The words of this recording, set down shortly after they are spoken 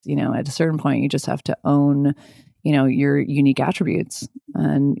At a certain point, you just have to own, your unique attributes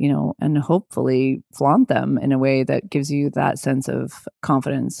and hopefully flaunt them in a way that gives you that sense of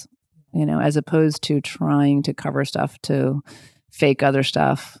confidence, as opposed to trying to cover stuff to fake other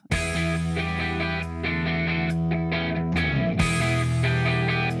stuff.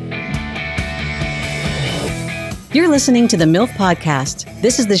 You're listening to the MILF Podcast.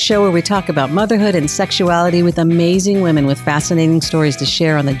 This is the show where we talk about motherhood and sexuality with amazing women with fascinating stories to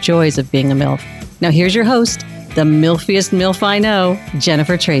share on the joys of being a MILF. Now here's your host, the MILFiest MILF I know,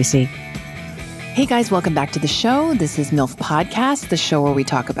 Jennifer Tracy. Hey guys, welcome back to the show. This is MILF Podcast, the show where we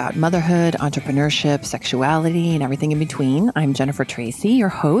talk about motherhood, entrepreneurship, sexuality, and everything in between. I'm Jennifer Tracy, your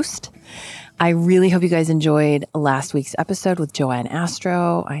host. I really hope you guys enjoyed last week's episode with Joanne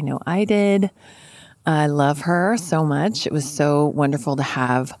Astro. I know I did. I love her so much. It was so wonderful to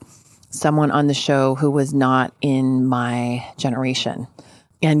have someone on the show who was not in my generation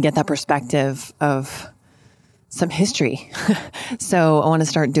and get that perspective of some history. So I want to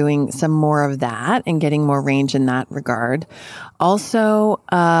start doing some more of that and getting more range in that regard. Also,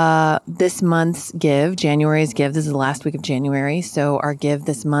 this month's give, January's give, this is the last week of January. So our give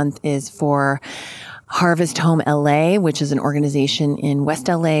this month is for Harvest Home LA, which is an organization in West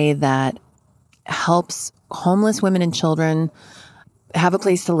LA that helps homeless women and children have a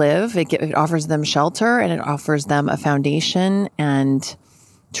place to live. It offers them shelter and it offers them a foundation and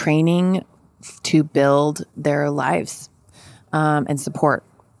training to build their lives and support.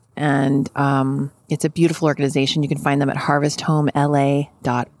 And it's a beautiful organization. You can find them at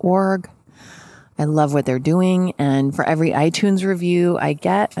harvesthomela.org. I love what they're doing. And for every iTunes review I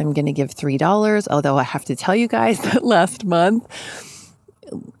get, I'm going to give $3. Although I have to tell you guys that last month,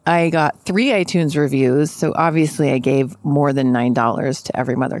 I got 3 iTunes reviews. So obviously I gave more than $9 to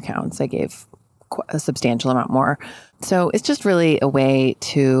Every Mother Counts. I gave a substantial amount more. So it's just really a way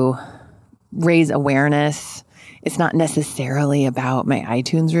to raise awareness. It's not necessarily about my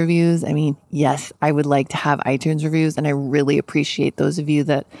iTunes reviews. I mean, yes, I would like to have iTunes reviews, and I really appreciate those of you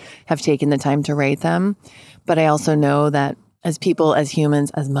that have taken the time to write them. But I also know that as people, as humans,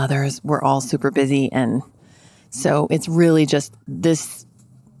 as mothers, we're all super busy. And so it's really just this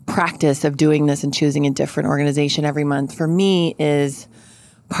practice of doing this and choosing a different organization every month for me is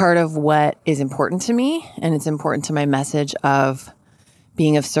part of what is important to me. And it's important to my message of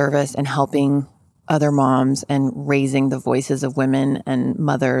being of service and helping other moms and raising the voices of women and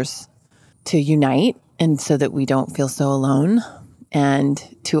mothers to unite, and so that we don't feel so alone,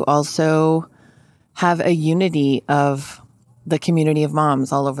 and to also have a unity of the community of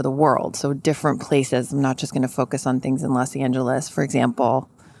moms all over the world. So different places. I'm not just going to focus on things in Los Angeles. For example,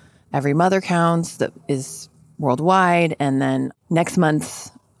 Every Mother Counts, that is worldwide. And then next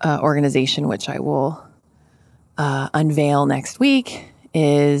month's organization, which I will unveil next week,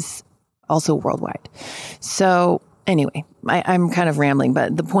 is also worldwide. So anyway, I'm kind of rambling,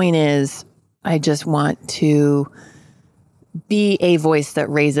 but the point is I just want to be a voice that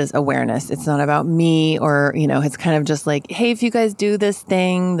raises awareness. It's not about me or, it's kind of just like, hey, if you guys do this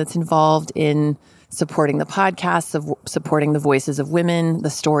thing that's involved in supporting the podcasts, of supporting the voices of women, the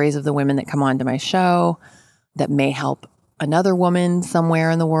stories of the women that come onto my show that may help another woman somewhere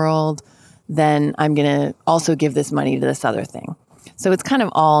in the world, then I'm going to also give this money to this other thing. So it's kind of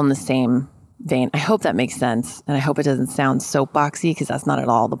all in the same vein. I hope that makes sense. And I hope it doesn't sound soapboxy, because that's not at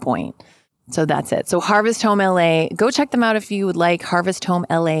all the point. So that's it. So Harvest Home LA, go check them out if you would like,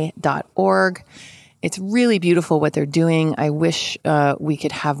 harvesthomela.org. It's really beautiful what they're doing. I wish we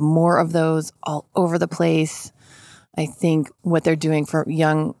could have more of those all over the place. I think what they're doing for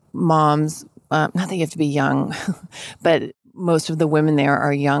young moms, not that you have to be young, but most of the women there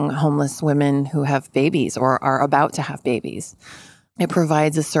are young homeless women who have babies or are about to have babies. It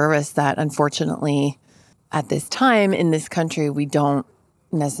provides a service that, unfortunately, at this time in this country, we don't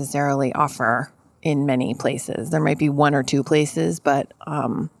necessarily offer in many places. There might be 1 or 2 places, but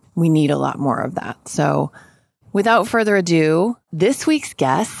we need a lot more of that. So without further ado, this week's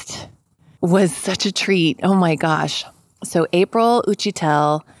guest was such a treat. Oh my gosh. So April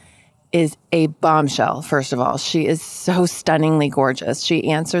Uchitel is a bombshell, first of all. She is so stunningly gorgeous. She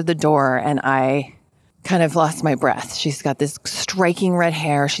answered the door and I kind of lost my breath. She's got this striking red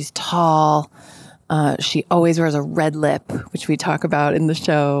hair. She's tall. She always wears a red lip, which we talk about in the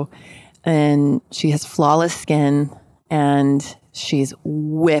show. And she has flawless skin, and she's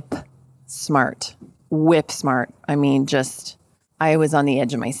whip smart. I mean, I was on the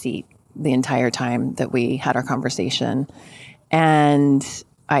edge of my seat the entire time that we had our conversation. And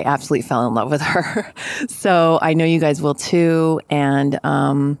I absolutely fell in love with her. So I know you guys will too. And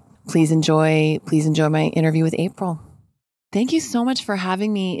please enjoy my interview with April. Thank you so much for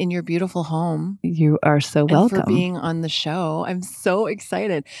having me in your beautiful home. You are so welcome. And for being on the show. I'm so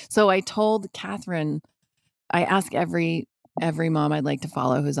excited. So I told Catherine, I ask every mom I'd like to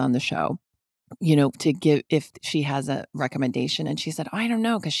follow who's on the show, to give if she has a recommendation. And she said, I don't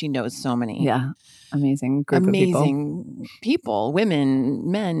know, because she knows so many. Yeah. Amazing group of people,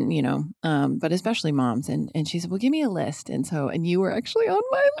 women, men, but especially moms. And she said, well, give me a list. And you were actually on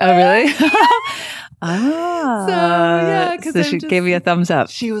my list. Oh, really? So yeah, so she gave you a thumbs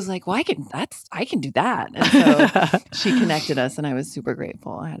up. She was like, well, I can do that. And so she connected us, and I was super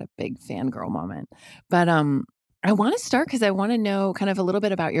grateful. I had a big fangirl moment. But I want to start because I want to know kind of a little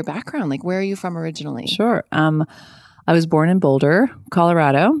bit about your background. Like, where are you from originally? Sure. I was born in Boulder,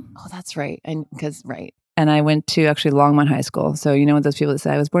 Colorado. Oh, that's right. And I went to actually Longmont High School. So you know what those people that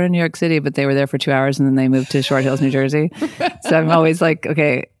say, I was born in New York City, but they were there for 2 hours and then they moved to Short Hills, New Jersey. So I'm always like,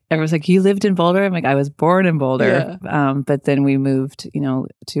 okay, everyone's like, you lived in Boulder? I'm like, I was born in Boulder. Yeah. But then we moved,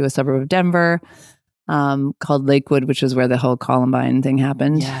 to a suburb of Denver called Lakewood, which is where the whole Columbine thing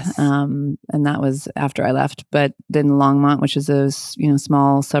happened. Yes. And that was after I left. But then Longmont, which is a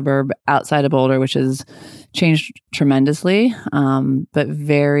small suburb outside of Boulder, which has changed tremendously, but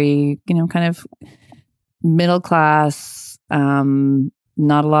very, kind of middle class,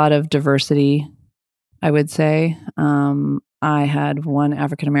 not a lot of diversity, I would say. I had one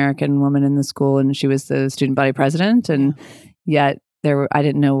African-American woman in the school, and she was the student body president. And yet I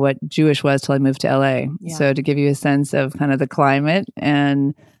didn't know what Jewish was till I moved to LA. Yeah. So to give you a sense of kind of the climate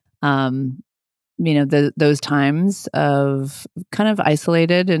and, those times of kind of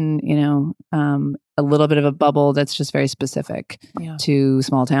isolated and, a little bit of a bubble that's just very specific to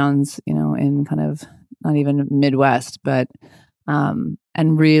small towns, in kind of not even Midwest, but, and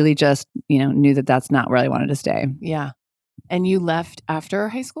really just, knew that that's not where I wanted to stay. Yeah. And you left after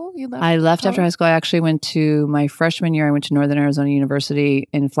high school? I left after high school. I actually went to my freshman year. I went to Northern Arizona University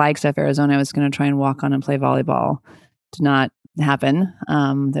in Flagstaff, Arizona. I was going to try and walk on and play volleyball. Did not happen.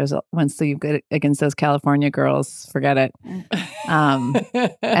 Once you get against those California girls, forget it.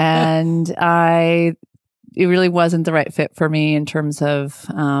 And it really wasn't the right fit for me in terms of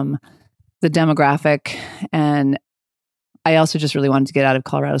the demographic. And I also just really wanted to get out of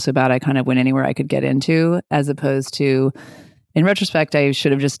Colorado so bad I kind of went anywhere I could get into, as opposed to, in retrospect, I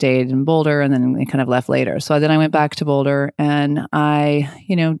should have just stayed in Boulder and then kind of left later. So then I went back to Boulder, and my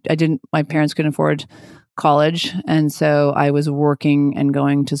parents couldn't afford college. And so I was working and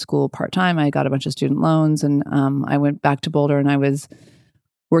going to school part-time. I got a bunch of student loans, and I went back to Boulder, and I was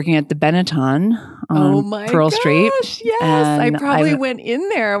working at the Benetton on Pearl Street. Yes, I probably went in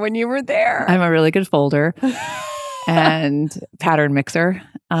there when you were there. I'm a really good folder. And pattern mixer.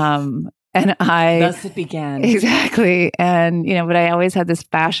 And thus it began. Exactly. And, but I always had this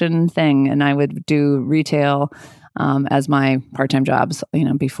fashion thing, and I would do retail as my part-time jobs,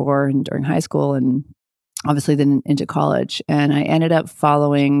 before and during high school, and obviously then into college. And I ended up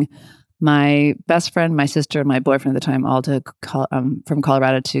following my best friend, my sister, and my boyfriend at the time, all from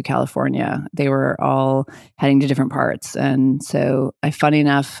Colorado to California. They were all heading to different parts. And so funny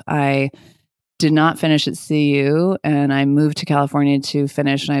enough, I did not finish at CU, and I moved to California to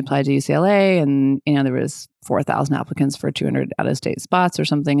finish, and I applied to UCLA, and there was 4,000 applicants for 200 out-of-state spots or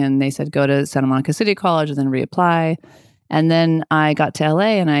something, and they said go to Santa Monica City College and then reapply. And then I got to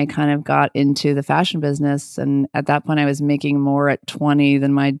LA, and I kind of got into the fashion business, and at that point I was making more at 20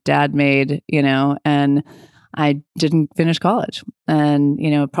 than my dad made, and I didn't finish college. And,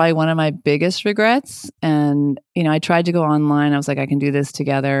 probably one of my biggest regrets. And, I tried to go online. I was like, I can do this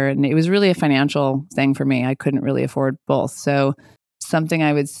together. And it was really a financial thing for me. I couldn't really afford both. So something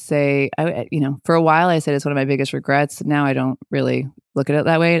I would say, for a while I said it's one of my biggest regrets. Now I don't really look at it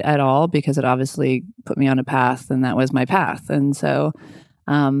that way at all, because it obviously put me on a path, and that was my path. And so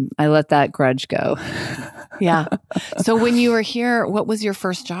I let that grudge go. Yeah. So when you were here, what was your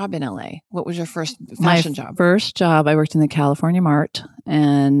first job in LA? What was your first fashion job? First job, I worked in the California Mart,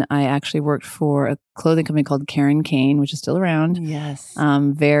 and I actually worked for a clothing company called Karen Kane, which is still around. Yes.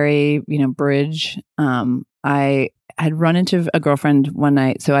 Very, bridge. I had run into a girlfriend one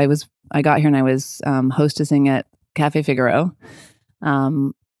night. So I got here and I was hostessing at Cafe Figaro.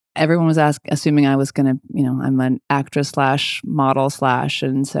 Everyone was assuming I was going to, I'm an actress / model /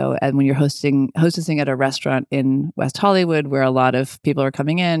 and so when you're hostessing at a restaurant in West Hollywood where a lot of people are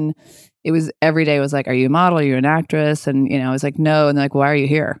coming in, it was every day was like, are you a model? Are you an actress? And, I was like, no. And they're like, why are you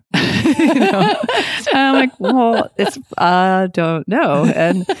here? And I'm like, well, it's, don't know.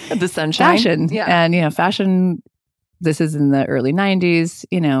 And the sunshine. Fashion. Yeah. And, fashion, this is in the early 90s,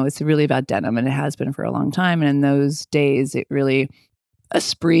 it's really about denim, and it has been for a long time. And in those days, it really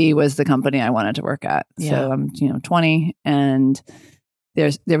Esprit was the company I wanted to work at. Yeah. So I'm, 20, and there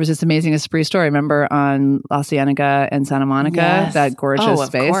was this amazing Esprit store. Remember on La Cienega and Santa Monica, Yes. that gorgeous Oh, of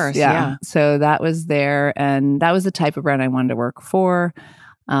space. course, yeah. So that was there, and that was the type of brand I wanted to work for.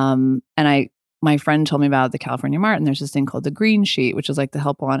 And my friend told me about the California Mart, and there's this thing called the Green Sheet, which was like the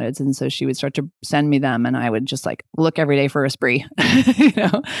help wanteds. And so she would start to send me them, and I would just like look every day for Esprit,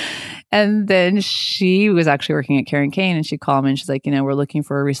 And then she was actually working at Karen Kane, and she called me and she's like, we're looking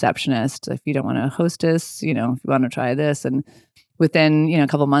for a receptionist. If you don't want to hostess, if you want to try this. And within, a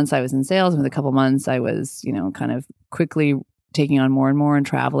couple months I was in sales. And within a couple months I was, kind of quickly taking on more and more and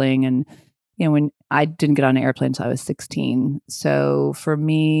traveling. And, when I didn't get on an airplane until I was 16. So for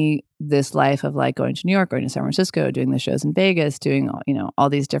me, this life of like going to New York, going to San Francisco, doing the shows in Vegas, doing, all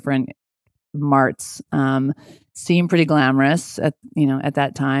these different marts, seemed pretty glamorous at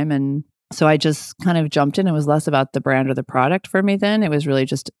that time. And so I just kind of jumped in. It was less about the brand or the product for me then. It was really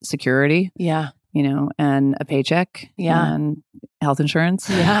just security. Yeah. And a paycheck. Yeah. And health insurance.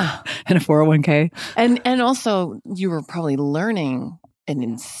 Yeah. And a 401k. And also you were probably learning an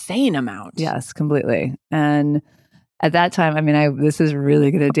insane amount. Yes, completely. And at that time, this is really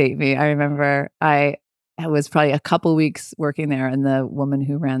going to date me. I remember I was probably a couple weeks working there, and the woman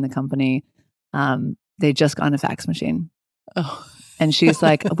who ran the company, they just got on a fax machine. Oh. And she's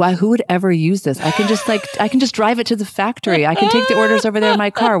like, "Why? Who would ever use this? I can just drive it to the factory. I can take the orders over there in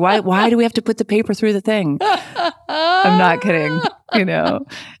my car. Why do we have to put the paper through the thing?" I'm not kidding,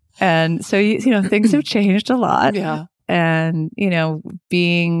 And so things have changed a lot. Yeah. And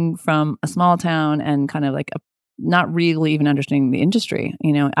being from a small town and kind of like not really even understanding the industry,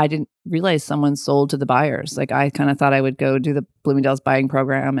 I didn't realize someone sold to the buyers. Like I kind of thought I would go do the Bloomingdale's buying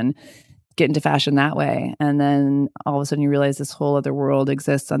program and get into fashion that way. And then all of a sudden you realize this whole other world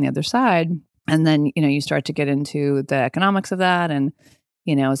exists on the other side. And then, you start to get into the economics of that and,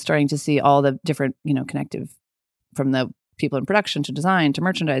 starting to see all the different, connective from the people in production to design to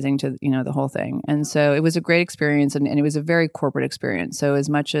merchandising to, the whole thing. And so it was a great experience, and it was a very corporate experience. So as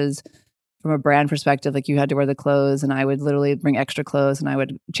much as from a brand perspective, like you had to wear the clothes, and I would literally bring extra clothes and I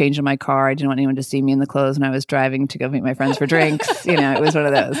would change in my car. I didn't want anyone to see me in the clothes when I was driving to go meet my friends for drinks. It was one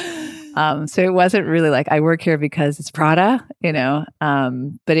of those. So it wasn't really like I work here because it's Prada,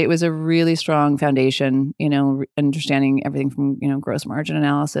 but it was a really strong foundation, understanding everything from, gross margin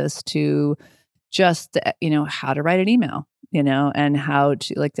analysis to just, how to write an email, and how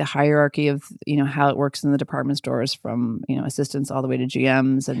to like the hierarchy of, how it works in the department stores from, assistants all the way to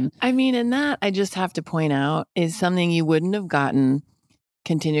GMs. And and that I just have to point out is something you wouldn't have gotten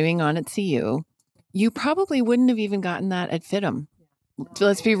continuing on at CU. You probably wouldn't have even gotten that at FITM. So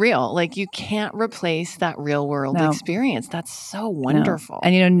let's be real. Like you can't replace that real world experience. That's so wonderful. No.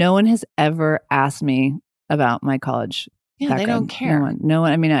 And, no one has ever asked me about my college. Yeah, they don't care. No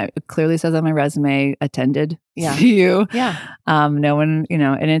one. It clearly says on my resume, attended CU. Yeah. No one,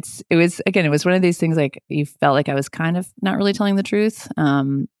 and it was one of these things like you felt like I was kind of not really telling the truth.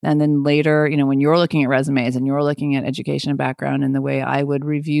 And then later, when you're looking at resumes and you're looking at education and background and the way I would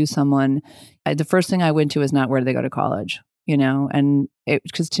review someone, the first thing I went to is not where did they go to college, and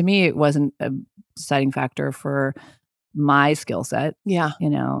because to me, it wasn't a deciding factor for my skill set. Yeah.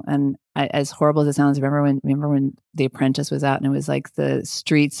 And as horrible as it sounds, remember when The Apprentice was out and it was like the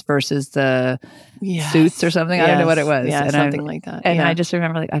streets versus the suits or something. I don't know what it was. Yeah, and something like that. And I just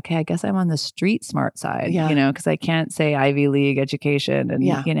remember like, okay, I guess I'm on the street smart side, because I can't say Ivy League education. And,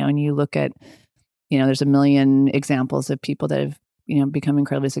 and you look at, there's a million examples of people that have, become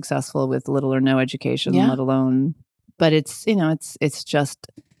incredibly successful with little or no education, let alone, but it's, it's just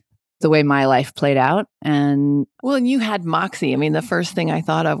the way my life played out. And you had moxie. The first thing I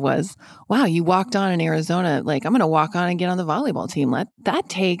thought of was, wow, you walked on in Arizona. Like, I'm going to walk on and get on the volleyball team. That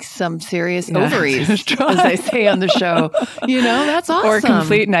takes some serious ovaries, as they say on the show. That's awesome. Or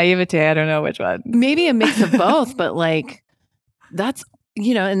complete naivete. I don't know which one. Maybe a mix of both, but like, that's,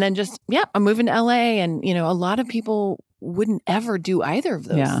 and then just, I'm moving to LA. And, a lot of people wouldn't ever do either of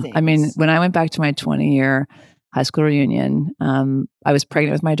those things. When I went back to my 20-year high school reunion, I was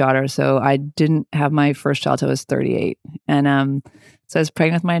pregnant with my daughter. So I didn't have my first child till I was 38. And so I was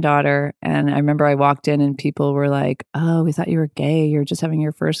pregnant with my daughter. And I remember I walked in and people were like, "Oh, we thought you were gay. You're just having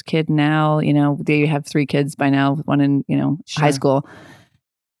your first kid now. They have 3 kids by now, one in, high school."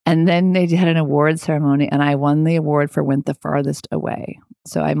 And then they had an award ceremony and I won the award for Went the Farthest Away.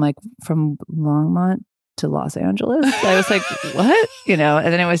 So I'm like from Longmont to Los Angeles. I was like, what? And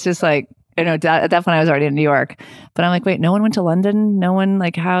then it was just like, at that point I was already in New York, but I'm like, wait, no one went to London? No one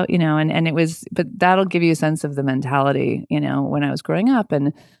like how, and it was, but that'll give you a sense of the mentality, when I was growing up.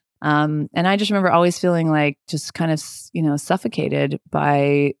 And And I just remember always feeling like just kind of, suffocated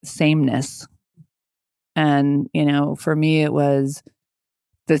by sameness. And, for me, it was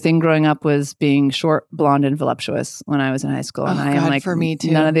the thing growing up was being short, blonde, and voluptuous when I was in high school. And I am like, for me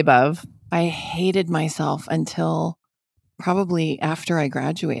too. None of the above. I hated myself until probably after I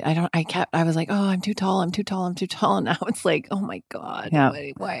graduate. I was like, oh, I'm too tall. I'm too tall. I'm too tall. And now it's like, oh my God. Yeah.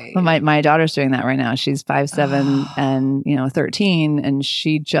 Why? Well, my daughter's doing that right now. She's 5'7" and 13, and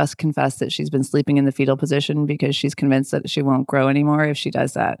she just confessed that she's been sleeping in the fetal position because she's convinced that she won't grow anymore if she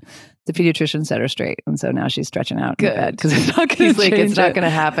does that. The pediatrician set her straight, and so now she's stretching out in bed because it's not going to change. It's not going to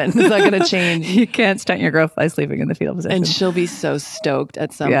happen. It's not going to change. You can't stunt your growth by sleeping in the fetal position. And she'll be so stoked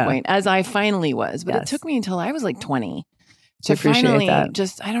at some point, as I finally was. But it took me until I was like 20 to finally that.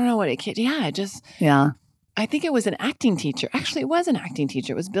 I don't know what it. Yeah. I think it was an acting teacher. Actually, it was an acting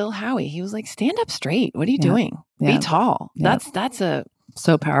teacher. It was Bill Howie. He was like, stand up straight. What are you doing? Be tall. Yeah. That's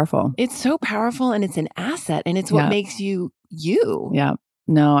so powerful. It's so powerful, and it's an asset, and it's what makes you you. Yeah.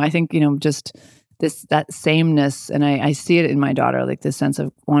 No, I think, just that sameness, and I see it in my daughter, like this sense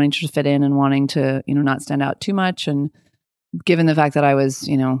of wanting to fit in and wanting to, not stand out too much. And given the fact that I was,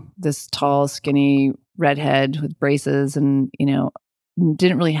 this tall, skinny redhead with braces and,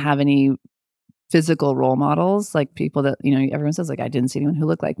 didn't really have any physical role models, like people that, everyone says like, I didn't see anyone who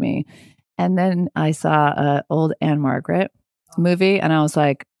looked like me. And then I saw an old Anne Margaret movie and I was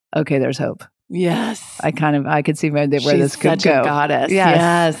like, okay, there's hope. Yes. I could see where this could such go. A goddess.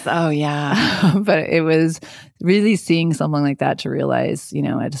 Yes. Oh yeah. But it was really seeing someone like that to realize,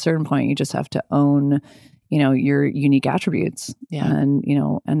 at a certain point, you just have to own, your unique attributes and,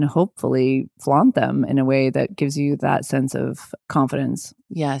 and hopefully flaunt them in a way that gives you that sense of confidence.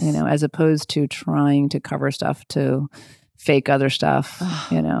 Yes. As opposed to trying to cover stuff to fake other stuff,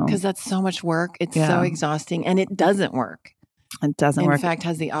 Because that's so much work. It's so exhausting and it doesn't work. It doesn't work. In fact,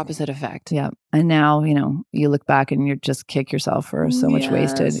 has the opposite effect. Yeah. And now, you look back and you just kick yourself for so much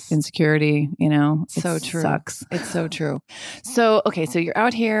wasted insecurity, So true. Sucks. It's so true. So, okay. So you're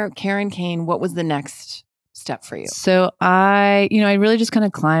out here, Karen Kane. What was the next step for you? So I really just kind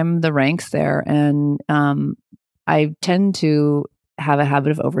of climbed the ranks there. And I tend to have a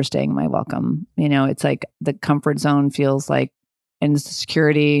habit of overstaying my welcome. It's like the comfort zone feels like, and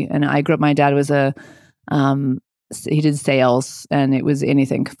security. And I grew up, my dad was he did sales, and it was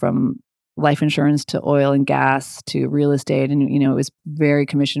anything from life insurance to oil and gas to real estate. And, it was very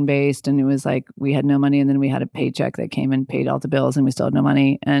commission based, and it was like, we had no money. And then we had a paycheck that came and paid all the bills, and we still had no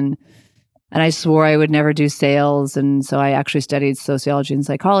money. And I swore I would never do sales. And so I actually studied sociology and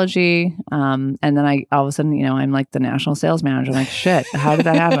psychology. And then all of a sudden, I'm like the national sales manager. I'm like, shit, how did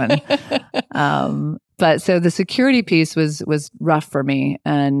that happen? But so the security piece was rough for me.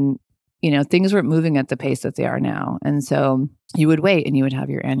 And things weren't moving at the pace that they are now. And so you would wait and you would have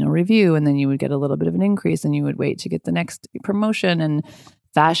your annual review, and then you would get a little bit of an increase, and you would wait to get the next promotion. And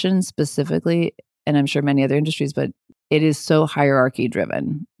fashion specifically, and I'm sure many other industries, but it is so hierarchy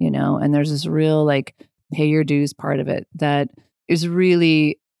driven, and there's this real like pay your dues part of it that is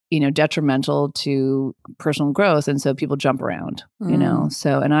really, detrimental to personal growth. And so people jump around,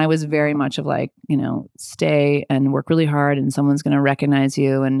 so, and I was very much of like, stay and work really hard and someone's going to recognize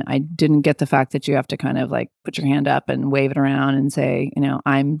you. And I didn't get the fact that you have to kind of like put your hand up and wave it around and say,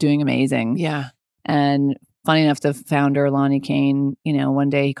 I'm doing amazing. Yeah. And funny enough, the founder, Lonnie Kane, one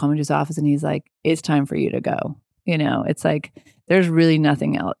day he called me to his office and he's like, it's time for you to go. It's like, there's really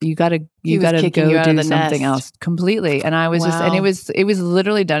nothing else. You gotta go do something else completely. And I was just, and it was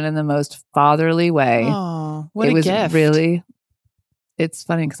literally done in the most fatherly way. Oh, what a gift. Really, it's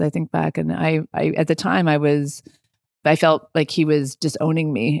funny because I think back and I at the time I felt like he was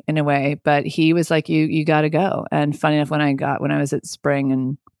disowning me in a way, but he was like, you gotta go. And funny enough, when I was at Spring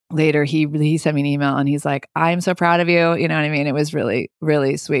and later he sent me an email and he's like, I'm so proud of you. You know what I mean? It was really,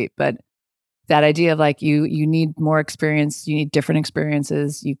 really sweet. But that idea of like, you need more experience, you need different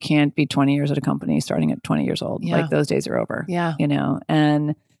experiences. You can't be 20 years at a company starting at 20 years old. Like those days are over. Yeah.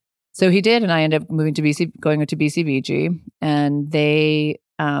 And so he did. And I ended up moving to going to BCBG, and they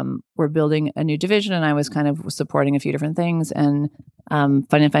were building a new division, and I was kind of supporting a few different things. And funny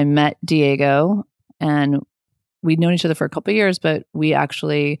enough, I met Diego, and we'd known each other for a couple of years, but we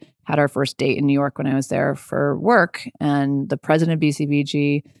actually had our first date in New York when I was there for work. And the president of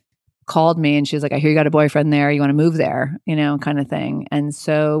BCBG called me and she was like, I hear you got a boyfriend there. You want to move there, kind of thing. And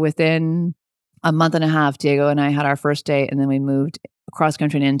so within a month and a half, Diego and I had our first date, and then we moved across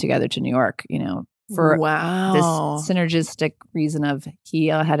country and in together to New York, for this synergistic reason of he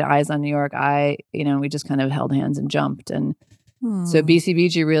had eyes on New York. We just kind of held hands and jumped. And So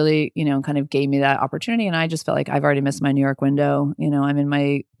BCBG really, kind of gave me that opportunity. And I just felt like I've already missed my New York window. I'm in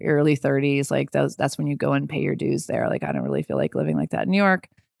my early 30s. Like that's when you go and pay your dues there. Like I don't really feel like living like that in New York.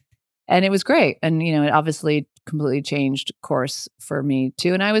 And it was great. And, it obviously completely changed course for me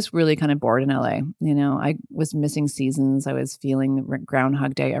too. And I was really kind of bored in LA. I was missing seasons. I was feeling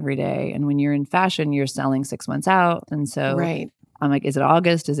Groundhog Day every day. And when you're in fashion, you're selling 6 months out. And so Right. I'm like, is it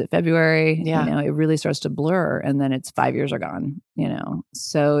August? Is it February? Yeah. It really starts to blur. And then it's 5 years are gone,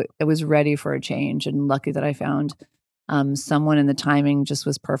 So it was ready for a change. And lucky that I found someone, and the timing just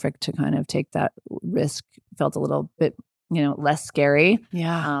was perfect to kind of take that risk. Felt a little bit less scary.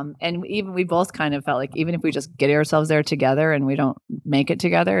 Yeah. And even we both kind of felt like even if we just get ourselves there together and we don't make it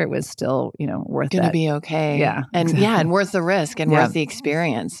together, it was still, worth Gonna it. be okay. Yeah. And and worth the risk and Yeah. worth the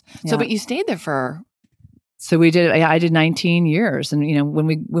experience. So, Yeah. but you stayed there for So I did 19 years. And, when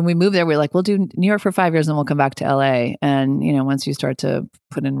we moved there, we were like, we'll do New York for 5 years and we'll come back to LA. And, once you start to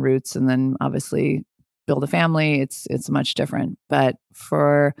put in roots and then obviously build a family, it's much different. But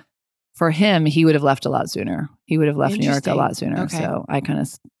for him, he would have left a lot sooner. He would have left New York a lot sooner. Okay. So I kind of,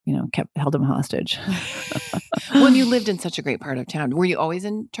 held him hostage. Well, you lived in such a great part of town. Were you always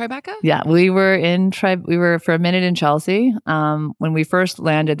in Tribeca? Yeah, we were for a minute in Chelsea. When we first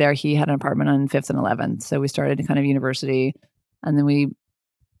landed there, he had an apartment on 5th and 11th. So we started kind of university, and then we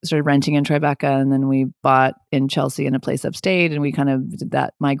started renting in Tribeca, and then we bought in Chelsea in a place upstate, and we kind of did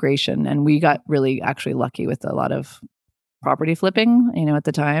that migration. And we got really actually lucky with a lot of property flipping, at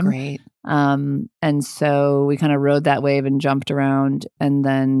the time. Great. And so we kind of rode that wave and jumped around, and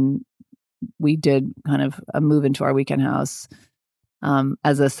then we did kind of a move into our weekend house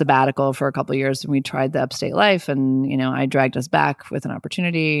as a sabbatical for a couple of years, and we tried the upstate life. And I dragged us back with an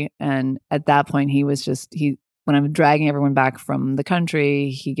opportunity, and at that point, when I'm dragging everyone back from the country,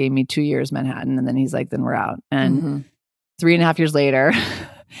 he gave me 2 years Manhattan, and then he's like, "Then we're out." And 3.5 years later,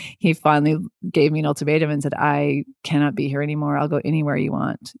 he finally gave me an ultimatum and said, "I cannot be here anymore. I'll go anywhere you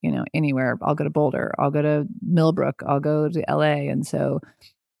want, anywhere. I'll go to Boulder. I'll go to Millbrook. I'll go to LA." And so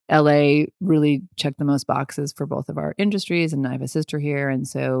LA really checked the most boxes for both of our industries. And I have a sister here. And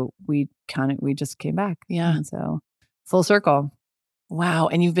so we just came back. Yeah. And so full circle. Wow.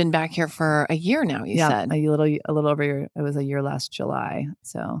 And you've been back here for a year now, you said. A little over a year. It was a year last July.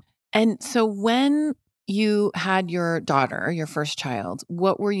 So. And so when you had your daughter, your first child,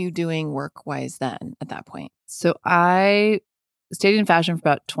 what were you doing work-wise then at that point? So I stayed in fashion for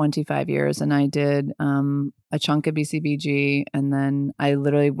about 25 years, and I did a chunk of BCBG, and then I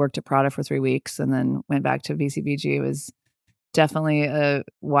literally worked at Prada for 3 weeks and then went back to BCBG. It was definitely a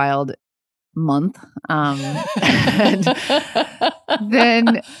wild month. And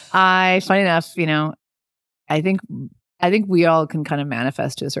then funny enough, I think we all can kind of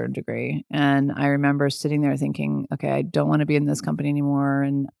manifest to a certain degree. And I remember sitting there thinking, okay, I don't want to be in this company anymore.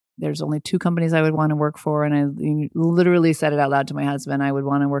 And there's only 2 companies I would want to work for. And I literally said it out loud to my husband. I would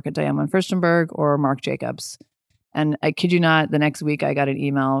want to work at Diane von Furstenberg or Marc Jacobs. And I kid you not, the next week I got an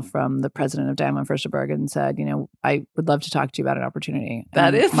email from the president of Diane von Furstenberg and said, I would love to talk to you about an opportunity.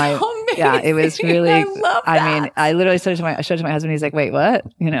 That is amazing. Yeah, it was really, I love that. I mean, I literally showed it to my husband. He's like, wait, what?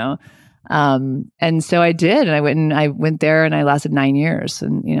 And so I did, and I went there and I lasted 9 years.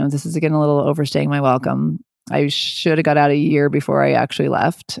 And, this is again, a little overstaying my welcome. I should have got out a year before I actually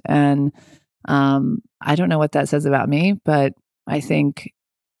left. And, I don't know what that says about me, but I think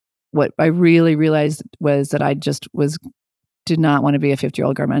what I really realized was that I just did not want to be a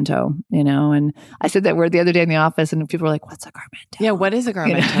 50-year-old Garmento, and I said that word the other day in the office, and people were like, "What's a Garmento?" Yeah, what is a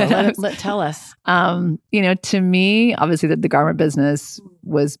Garmento? Tell us. To me, obviously, the garment business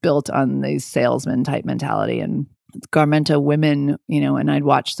was built on the salesman type mentality, and Garmento women, and I'd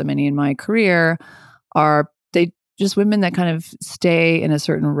watched so many in my career, are they just women that kind of stay in a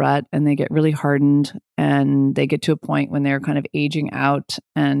certain rut, and they get really hardened, and they get to a point when they're kind of aging out,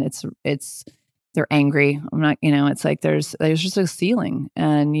 and they're angry. I'm not, it's like there's just a ceiling,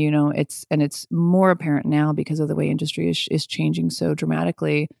 and it's more apparent now because of the way industry is changing so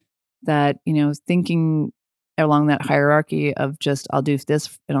dramatically that thinking along that hierarchy of just I'll do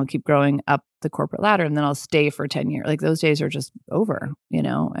this and I'll keep growing up the corporate ladder and then I'll stay for 10 years. Like those days are just over,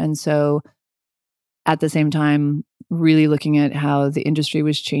 and so at the same time, really looking at how the industry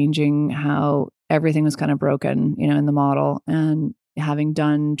was changing, how everything was kind of broken, in the model, and having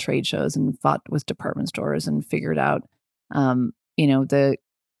done trade shows and fought with department stores and figured out, the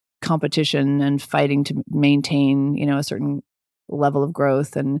competition and fighting to maintain, a certain level of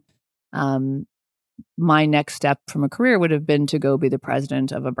growth. And my next step from a career would have been to go be the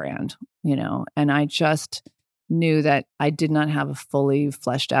president of a brand, and I just knew that I did not have a fully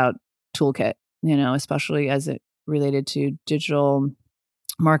fleshed out toolkit, especially as it related to digital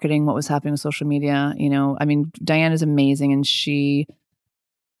marketing, what was happening with social media. I mean, Diane is amazing. And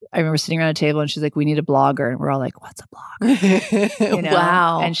I remember sitting around a table and she's like, we need a blogger. And we're all like, what's a blogger?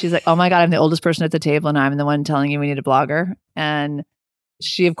 Wow. And she's like, oh my God, I'm the oldest person at the table and I'm the one telling you we need a blogger. And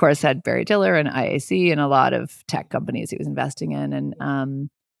she, of course, had Barry Diller and IAC and a lot of tech companies he was investing in. And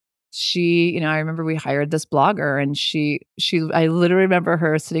she, I remember we hired this blogger and I literally remember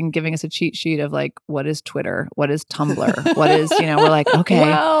her giving us a cheat sheet of like, what is Twitter? What is Tumblr? What is, we're like, okay.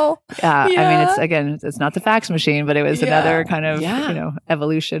 Wow. I mean, it's not the fax machine, but it was another kind of,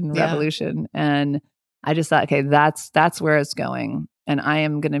 evolution, revolution. And I just thought, okay, that's where it's going. And I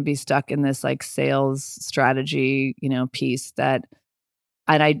am going to be stuck in this like sales strategy, piece that,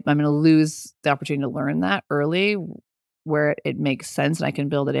 and I'm going to lose the opportunity to learn that early where it makes sense and I can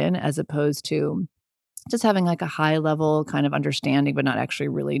build it in, as opposed to just having like a high level kind of understanding, but not actually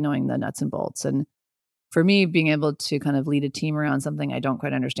really knowing the nuts and bolts. And for me, being able to kind of lead a team around something I don't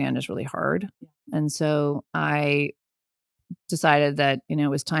quite understand is really hard. And so I decided that, it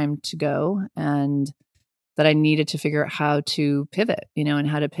was time to go and that I needed to figure out how to pivot, and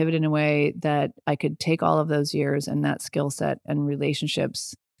how to pivot in a way that I could take all of those years and that skill set and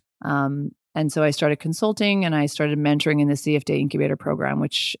relationships. And so I started consulting and I started mentoring in the CFD incubator program,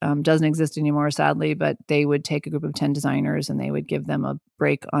 which doesn't exist anymore, sadly, but they would take a group of 10 designers and they would give them a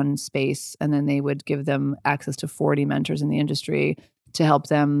break on space. And then they would give them access to 40 mentors in the industry to help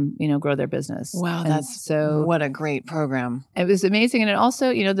them, grow their business. Wow, and what a great program. It was amazing. And it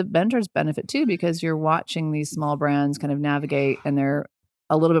also, the mentors benefit too, because you're watching these small brands kind of navigate and they're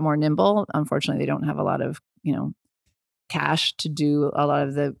a little bit more nimble. Unfortunately, they don't have a lot of, cash to do a lot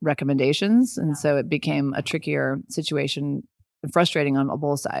of the recommendations. And so it became a trickier situation, frustrating on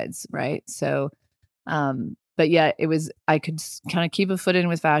both sides. Right. So, but yeah, I could kind of keep a foot in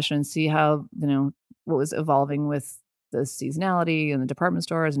with fashion and see how, what was evolving with the seasonality and the department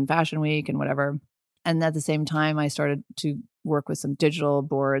stores and fashion week and whatever. And at the same time, I started to work with some digital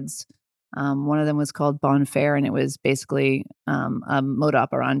boards. One of them was called Bon Fair, and it was basically a mode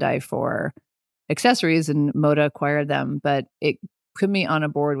operandi for accessories, and Moda acquired them. But it put me on a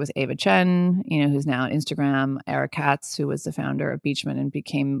board with Ava Chen, who's now on Instagram, Eric Katz, who was the founder of Beachman and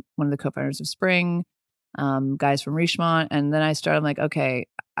became one of the co-founders of Spring, guys from Richemont. And then I started like, okay,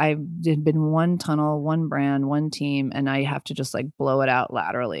 I've been one tunnel, one brand, one team, and I have to just like blow it out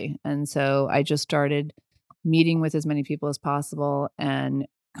laterally. And so I just started meeting with as many people as possible and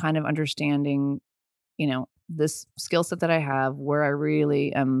kind of understanding, this skill set that I have, where I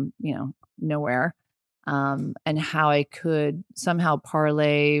really am, nowhere, and how I could somehow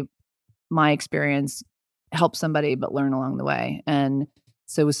parlay my experience, help somebody, but learn along the way. And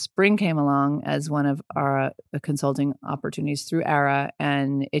so Spring came along as one of our consulting opportunities through Ara.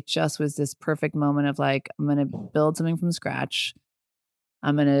 And it just was this perfect moment of like, I'm going to build something from scratch.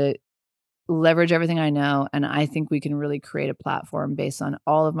 I'm going to leverage everything I know. And I think we can really create a platform based on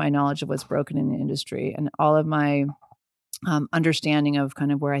all of my knowledge of what's broken in the industry and all of my understanding of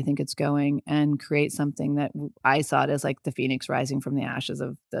kind of where I think it's going, and create something that I saw it as like the phoenix rising from the ashes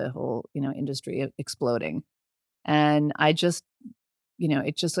of the whole, industry exploding. And I just,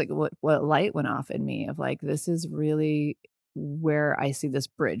 it just like what light went off in me of like, this is really where I see this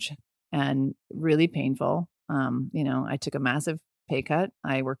bridge, and really painful. I took a massive pay cut.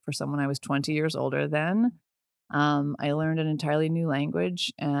 I worked for someone I was 20 years older than. I learned an entirely new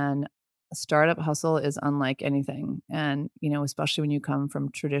language, and startup hustle is unlike anything. And, especially when you come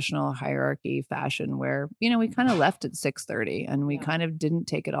from traditional hierarchy fashion where, we kind of left at 6:30 and we kind of didn't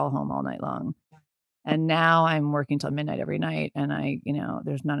take it all home all night long. And now I'm working till midnight every night, and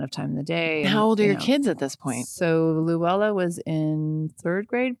there's not enough time in the day. How old are your kids at this point? So Luella was in 3rd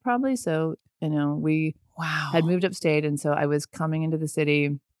grade probably. So, we had moved upstate. And so I was coming into the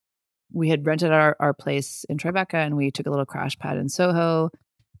city. We had rented our place in Tribeca, and we took a little crash pad in Soho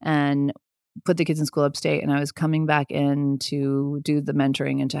and put the kids in school upstate. And I was coming back in to do the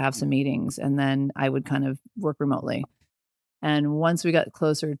mentoring and to have some meetings. And then I would kind of work remotely. And once we got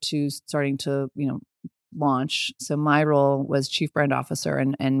closer to starting to, launch, so my role was chief brand officer,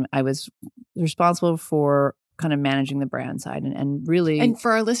 and I was responsible for kind of managing the brand side and really. And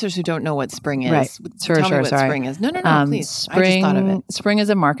for our listeners who don't know what Spring is, right. Tell me what Spring is. No, please. Spring, I just thought of it. Spring is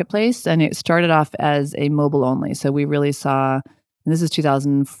a marketplace, and it started off as a mobile only. So we really saw, and this is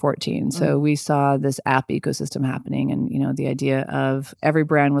 2014. So we saw this app ecosystem happening, and the idea of every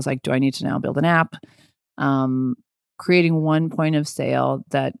brand was like, do I need to now build an app? Creating one point of sale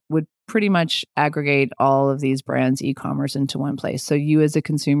that would pretty much aggregate all of these brands' e-commerce into one place. So you as a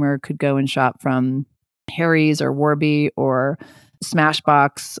consumer could go and shop from Harry's or Warby or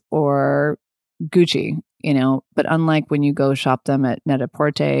Smashbox or Gucci, but unlike when you go shop them at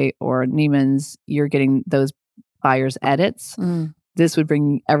Net-a-Porter or Neiman's, you're getting those buyers' edits. This would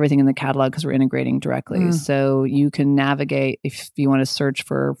bring everything in the catalog because we're integrating directly. So you can navigate if you want to search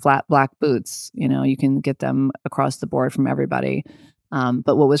for flat black boots, you can get them across the board from everybody.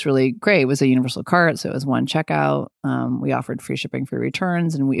 But what was really great was a universal cart. So it was one checkout. We offered free shipping, free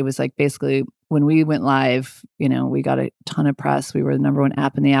returns. And it was like basically when we went live, we got a ton of press. We were the number one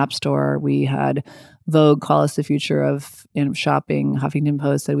app in the App Store. We had Vogue call us the future of shopping. Huffington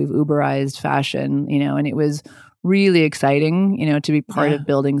Post said we've Uberized fashion, and it was really exciting, to be part of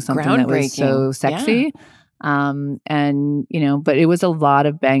building something that was so sexy. But it was a lot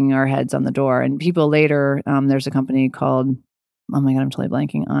of banging our heads on the door. And people later, there's a company called, oh my God, I'm totally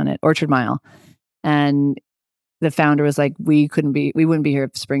blanking on it, Orchard Mile. And the founder was like, we wouldn't be here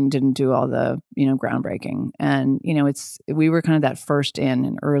if Spring didn't do all the, groundbreaking. And, we were kind of that first in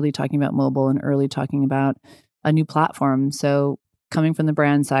and early talking about mobile and early talking about a new platform. So coming from the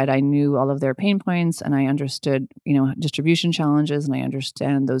brand side, I knew all of their pain points and I understood, distribution challenges, and I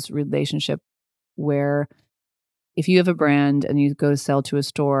understand those relationship where if you have a brand and you go sell to a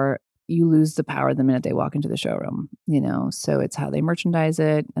store, you lose the power the minute they walk into the showroom, so it's how they merchandise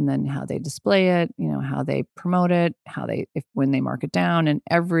it and then how they display it, how they promote it, when they mark it down, and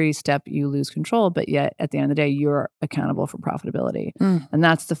every step you lose control, but yet at the end of the day, you're accountable for profitability. And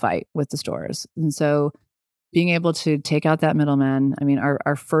that's the fight with the stores. And so being able to take out that middleman,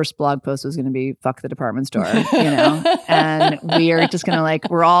 our first blog post was going to be fuck the department store, and we are just going to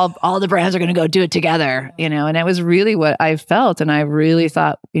all the brands are going to go do it together, and it was really what I felt. And I really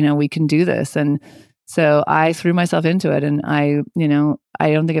thought, we can do this. And so I threw myself into it, and I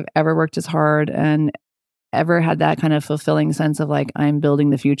don't think I've ever worked as hard and ever had that kind of fulfilling sense of I'm building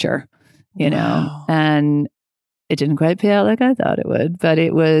the future, and it didn't quite pay out like I thought it would, but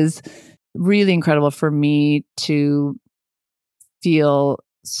it was really incredible for me to feel,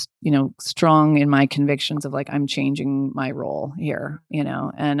 strong in my convictions of I'm changing my role here,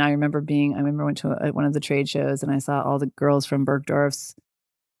 and I remember went to one of the trade shows and I saw all the girls from Bergdorf's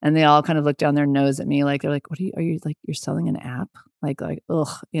and they all kind of looked down their nose at me. They're like, are you you're selling an app? Ugh,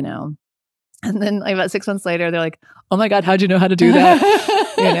 And then about 6 months later, they're like, oh my God, how'd you know how to do that?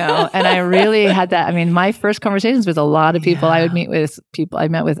 And I really had that. My first conversations with a lot of people, I would meet with people, I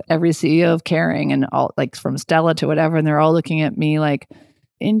met with every CEO of Kering and all from Stella to whatever. And they're all looking at me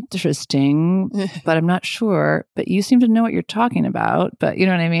interesting, but I'm not sure, but you seem to know what you're talking about, but you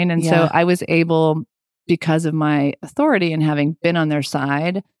know what I mean? And so I was able, because of my authority and having been on their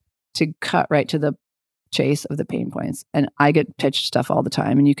side, to cut right to the chase of the pain points. And I get pitched stuff all the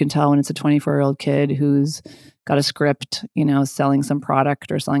time. And you can tell when it's a 24-year-old kid who's got a script, selling some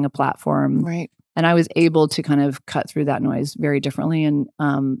product or selling a platform. Right. And I was able to kind of cut through that noise very differently. And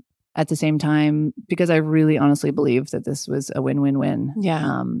at the same time, because I really honestly believe that this was a win-win-win.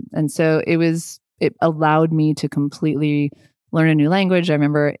 Yeah. And so it allowed me to completely learn a new language. I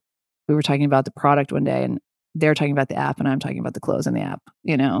remember we were talking about the product one day and they're talking about the app and I'm talking about the clothes in the app,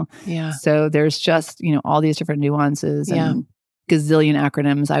 Yeah. So there's just, all these different nuances and gazillion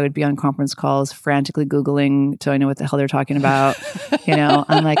acronyms. I would be on conference calls frantically Googling till I know what the hell they're talking about.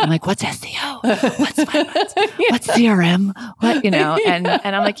 I'm like, what's SEO? What's CRM? What,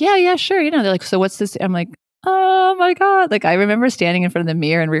 and I'm like, yeah, sure. They're like, so what's this? I'm like, oh my God. I remember standing in front of the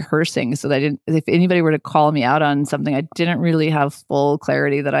mirror and rehearsing so that if anybody were to call me out on something, I didn't really have full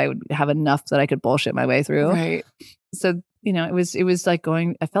clarity that I would have enough that I could bullshit my way through. Right. So, it was like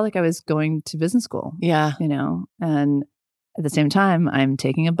I felt like I was going to business school. Yeah. And at the same time, I'm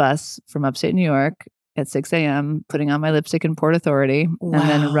taking a bus from upstate New York at 6 a.m., putting on my lipstick in Port Authority, and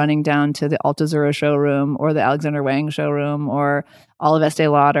then running down to the Altazura showroom or the Alexander Wang showroom or all of Estee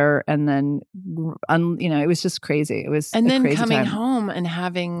Lauder. And then, it was just crazy. It was and then crazy coming time. home and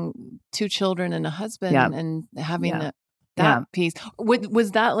having 2 children and a husband and having that piece.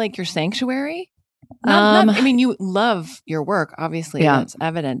 Was that your sanctuary? You love your work, obviously, that's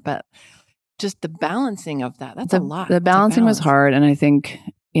evident, but just the balancing of that's a lot. The balancing was hard. And I think,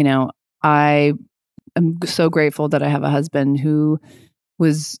 I am so grateful that I have a husband who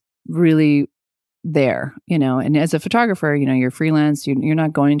was really there, and as a photographer, you're freelance, you're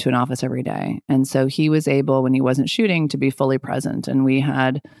not going to an office every day. And so he was able, when he wasn't shooting, to be fully present. And we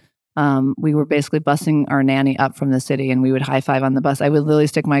were basically busing our nanny up from the city and we would high five on the bus. I would literally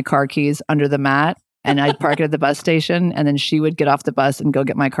stick my car keys under the mat and I'd park it at the bus station and then she would get off the bus and go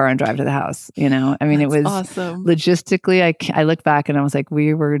get my car and drive to the house. It was awesome. Logistically, I look back and I was like,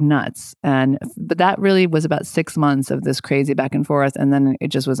 we were nuts. But that really was about 6 months of this crazy back and forth. And then it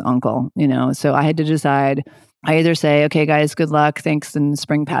just was uncle, so I had to decide, I either say, okay, guys, good luck, thanks, and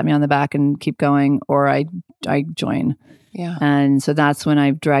spring pat me on the back and keep going, or I join. Yeah. And so that's when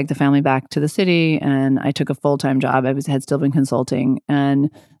I dragged the family back to the city, and I took a full-time job. Had still been consulting,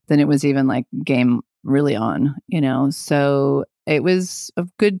 and then it was even like game really on, So it was a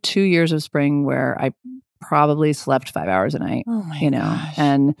good 2 years of spring where I probably slept 5 hours a night. Oh my gosh.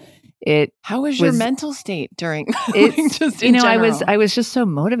 And how was your mental state during it? Just in general? I was just so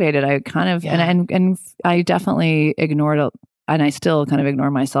motivated. I kind of and I definitely ignored and I still kind of ignore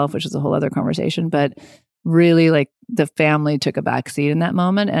myself, which is a whole other conversation. But really, like, the family took a backseat in that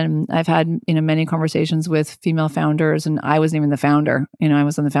moment. And I've had many conversations with female founders, and I wasn't even the founder. I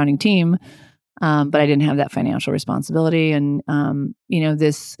was on the founding team, but I didn't have that financial responsibility. And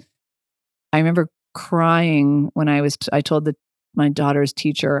this, I remember crying when I told my daughter's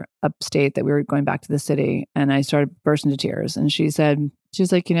teacher upstate that we were going back to the city, and I started bursting into tears. And she's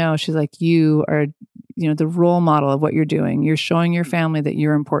like, you are, the role model of what you're doing. You're showing your family that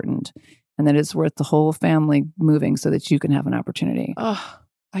you're important and that it's worth the whole family moving so that you can have an opportunity. Oh,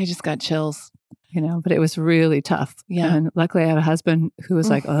 I just got chills. But it was really tough. Yeah. And luckily I had a husband who was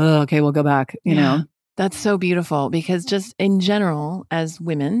like, oh, okay, we'll go back, know. That's so beautiful, because just in general, as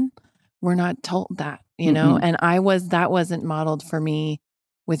women, we're not told that, and that wasn't modeled for me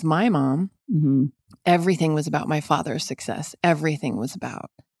with my mom. Mm-hmm. Everything was about my father's success. Everything was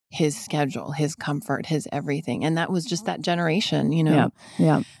about his schedule, his comfort, his everything. And that was just that generation,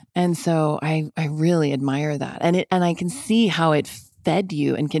 Yeah. And so I really admire that. And I can see how it fed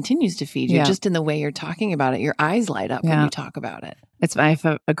you and continues to feed you just in the way you're talking about it. Your eyes light up when you talk about it. I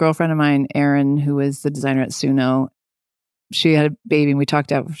have a girlfriend of mine, Erin, who was the designer at Suno. She had a baby and we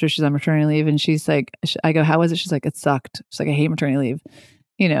talked after she's on maternity leave, and she's like, I go, how was it? She's like, it sucked. She's like, I hate maternity leave,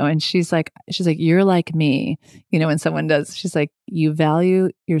 and she's like, you're like me, when someone does, she's like, you value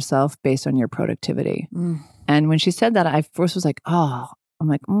yourself based on your productivity. And when she said that, I first was like, oh, I'm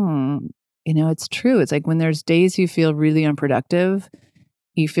like, it's true. It's like when there's days you feel really unproductive,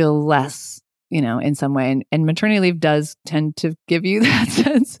 you feel less, in some way. And maternity leave does tend to give you that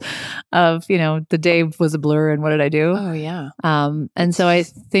sense of, the day was a blur and what did I do? Oh, yeah. And so I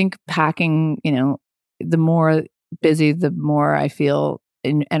think packing, the more busy, the more I feel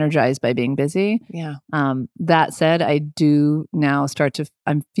energized by being busy. Yeah. That said, I do now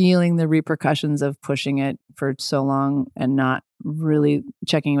I'm feeling the repercussions of pushing it for so long and not really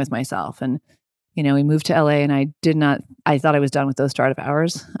checking with myself. And we moved to LA, and I thought I was done with those startup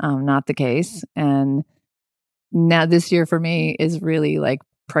hours. Not the case. And now this year for me is really like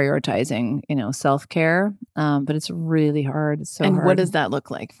prioritizing, self-care. But it's really hard. It's so hard. And what does that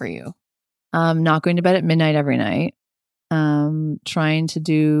look like for you? Not going to bed at midnight every night. Trying to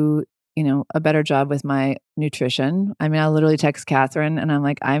do, a better job with my nutrition. I mean, I literally text Catherine and I'm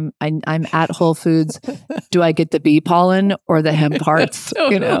like, I'm at Whole Foods. Do I get the bee pollen or the hemp hearts?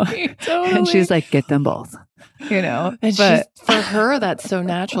 Totally. And she's like, get them both. And but for her, that's so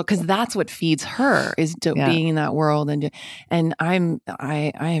natural, because that's what feeds her is being in that world. And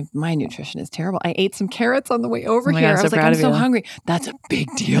my nutrition is terrible. I ate some carrots on the way over here. I was like, I'm so hungry. That's a big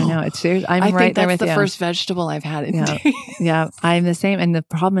deal. No, it's serious. I think that's the first vegetable I've had in days. Yeah, I'm the same. And the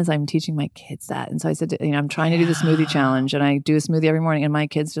problem is I'm teaching my kids that. And so I said, I'm trying to do the smoothie challenge, and I do a smoothie every morning, and my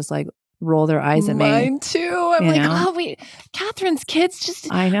kids just like roll their eyes at me. Mine too. I'm like, oh wait, Catherine's kids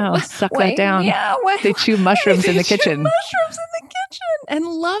just I know, suck that down. Yeah, they chew mushrooms in the kitchen. Mushrooms in the kitchen and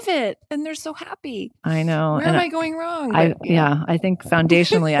love it, and they're so happy. I know. Where am I going wrong? I think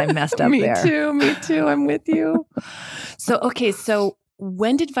foundationally I messed up me there. Me too. I'm with you. So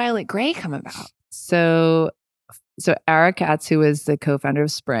when did Violet Grey come about? So Ara Katz, who was the co-founder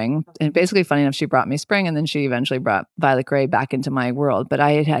of Spring, and basically, funny enough, she brought me Spring, and then she eventually brought Violet Grey back into my world. But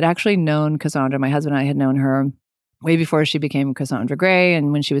I had actually known Cassandra, my husband and I had known her way before she became Cassandra Grey,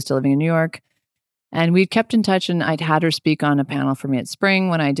 and when she was still living in New York. And we'd kept in touch, and I'd had her speak on a panel for me at Spring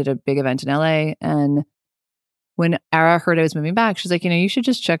when I did a big event in LA. And when Ara heard I was moving back, she's like, you should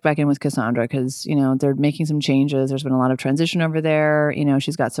just check back in with Cassandra, because, they're making some changes. There's been a lot of transition over there.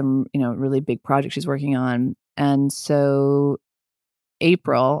 She's got some, really big projects she's working on. And so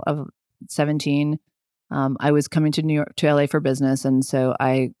April of 2017, I was coming to LA for business. And so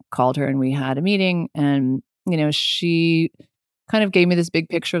I called her and we had a meeting, and, she kind of gave me this big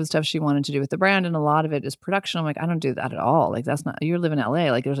picture of the stuff she wanted to do with the brand. And a lot of it is production. I'm like, I don't do that at all. Like, that's not, you live in LA.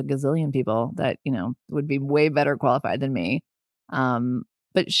 Like, there's a gazillion people that, would be way better qualified than me.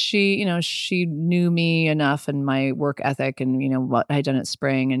 But she, she knew me enough and my work ethic and, what I had done at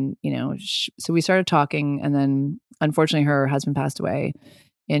Spring. And, so we started talking, and then unfortunately her husband passed away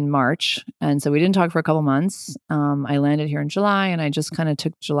in March. And so we didn't talk for a couple months. I landed here in July, and I just kind of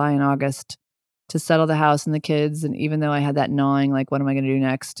took July and August to settle the house and the kids. And even though I had that gnawing, like, what am I going to do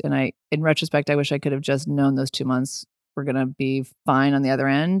next? And in retrospect, I wish I could have just known those 2 months were going to be fine on the other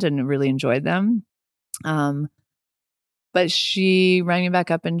end and really enjoyed them. But she rang me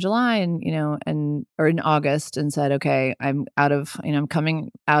back up in July or in August and said, okay, I'm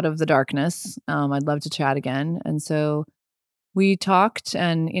coming out of the darkness. I'd love to chat again. And so we talked,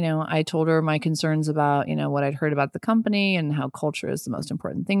 and, I told her my concerns about, what I'd heard about the company and how culture is the most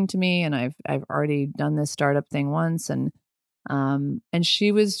important thing to me. And I've already done this startup thing once. And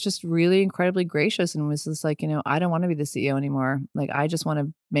she was just really incredibly gracious and was just like, I don't want to be the CEO anymore. Like, I just want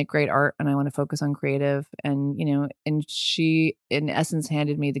to make great art and I want to focus on creative. And, and she in essence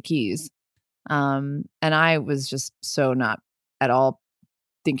handed me the keys. And I was just so not at all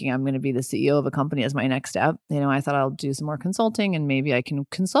thinking I'm going to be the CEO of a company as my next step. I thought I'll do some more consulting and maybe I can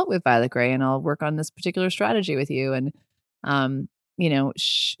consult with Violet Grey and I'll work on this particular strategy with you. And,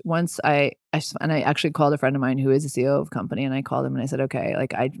 once I actually called a friend of mine who is a CEO of a company, and I called him and I said, okay,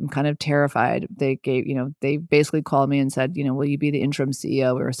 like, I'm kind of terrified. They basically called me and said, will you be the interim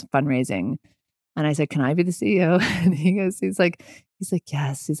CEO? We were fundraising. And I said, can I be the CEO? And he's like,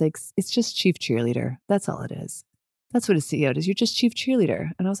 yes. He's like, it's just chief cheerleader. That's all it is. That's what a CEO does. You're just chief cheerleader.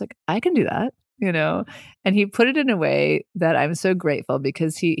 And I was like, I can do that, and he put it in a way that I'm so grateful,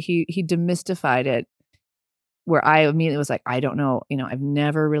 because he demystified it, where I immediately was like, I don't know, I've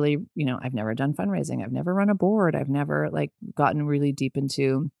never really, I've never done fundraising. I've never run a board. I've never gotten really deep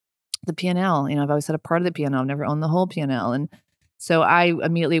into the P&L. I've always had a part of the P&L. I've never owned the whole P&L. And so I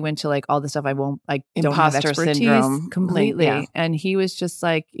immediately went to all the stuff I don't have Imposter expertise syndrome. completely. Yeah. And he was just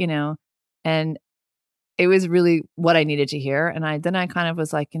like, and it was really what I needed to hear. And I kind of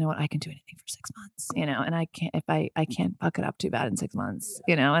was like, I can do anything for 6 months, and I can't, if I can't buck it up too bad in 6 months,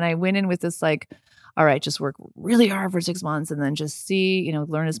 and I went in with this all right, just work really hard for 6 months and then just see,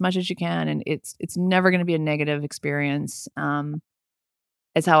 learn as much as you can. And it's never going to be a negative experience.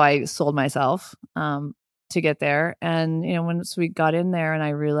 It's how I sold myself to get there. And, once we got in there and I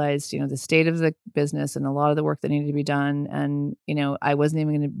realized, the state of the business and a lot of the work that needed to be done. And, I wasn't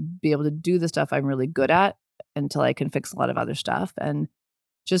even going to be able to do the stuff I'm really good at until I can fix a lot of other stuff. And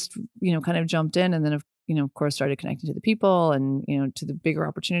just, kind of jumped in, and then, of course, started connecting to the people and, to the bigger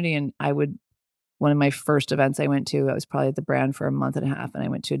opportunity. And one of my first events I went to, I was probably at the brand for a month and a half, and I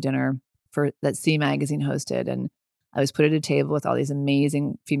went to a dinner that C Magazine hosted, and I was put at a table with all these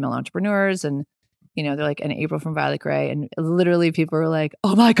amazing female entrepreneurs, and they're like, and April from Violet Grey, and literally people were like,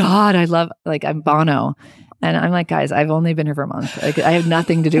 oh my God, I'm Bono. And I'm like, guys, I've only been here for a month. I have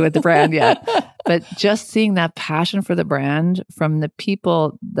nothing to do with the brand yet. But just seeing that passion for the brand from the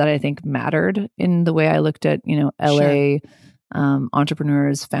people that I think mattered in the way I looked at, LA, Sure.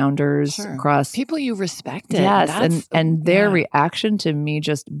 Entrepreneurs, founders Sure. across People you respected. Yes, and their reaction to me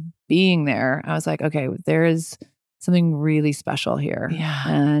just being there, I was like, okay, there is something really special here. Yeah.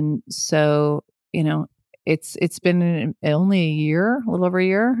 And so, it's been only a year, a little over a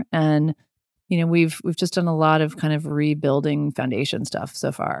year, and we've just done a lot of kind of rebuilding foundation stuff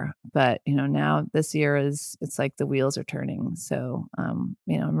so far. But now this year it's like the wheels are turning. So I'm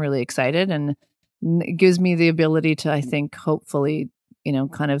really excited, and it gives me the ability to, I think, hopefully,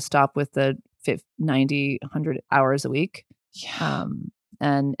 kind of stop with the 90, 100 hours a week. Yeah.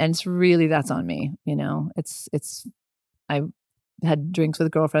 And it's really, that's on me. I had drinks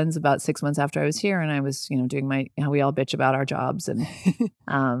with girlfriends about 6 months after I was here, and I was, doing how we all bitch about our jobs. And,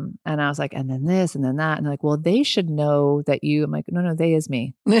 and I was like, and then this, and then that. And they're like, well, they should know that I'm like, no, they is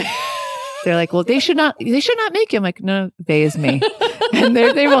me. They're like, well, they should not make you. I'm like, no, they is me. And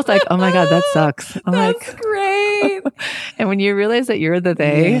they're both like, oh my God, that sucks. That's great. And when you realize that you're the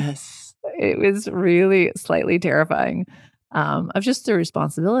they, Yes. it was really slightly terrifying of just the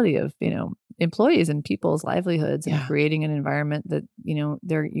responsibility of, employees and people's livelihoods, and creating an environment that,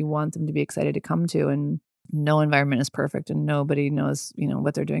 you want them to be excited to come to. And no environment is perfect, and nobody knows,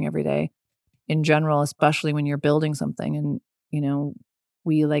 what they're doing every day in general, especially when you're building something. And,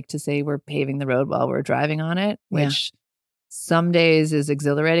 we like to say we're paving the road while we're driving on it, which some days is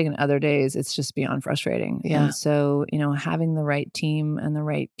exhilarating and other days it's just beyond frustrating. Yeah. And so, having the right team and the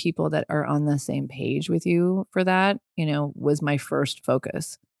right people that are on the same page with you for that, was my first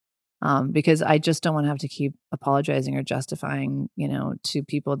focus. Because I just don't want to have to keep apologizing or justifying, to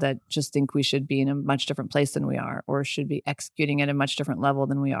people that just think we should be in a much different place than we are, or should be executing at a much different level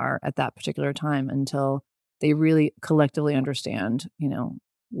than we are at that particular time, until they really collectively understand,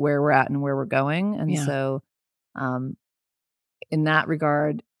 where we're at and where we're going. And so, in that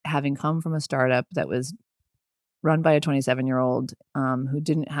regard, having come from a startup that was run by a 27-year-old who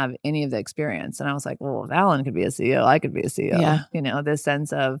didn't have any of the experience, and I was like, well, if Alan could be a CEO, I could be a CEO. Yeah. This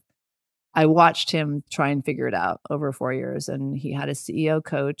sense of, I watched him try and figure it out over 4 years, and he had a CEO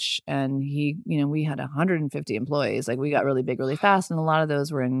coach, and we had 150 employees. Like, we got really big really fast, and a lot of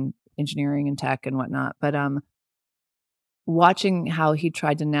those were in engineering and tech and whatnot. But watching how he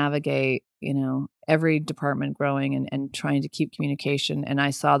tried to navigate, every department growing and trying to keep communication, and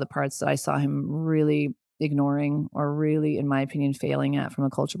I saw the parts that I saw him really ignoring, or really, in my opinion, failing at from a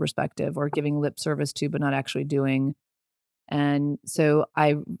culture perspective, or giving lip service to but not actually doing. And so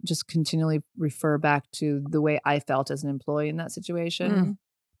I just continually refer back to the way I felt as an employee in that situation,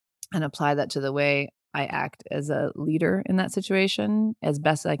 and apply that to the way I act as a leader in that situation as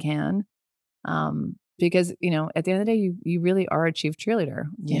best I can. Because, at the end of the day, you really are a chief cheerleader.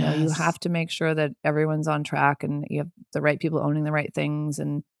 You Yes. have to make sure that everyone's on track, and you have the right people owning the right things,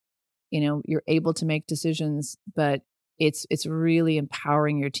 and, you're able to make decisions, but it's really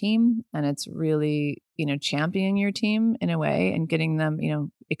empowering your team, and it's really, championing your team in a way, and getting them,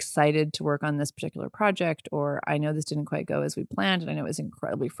 excited to work on this particular project. Or, I know this didn't quite go as we planned, and I know it was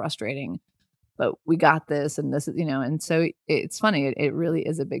incredibly frustrating, but we got this, and this is, and so it's funny. It really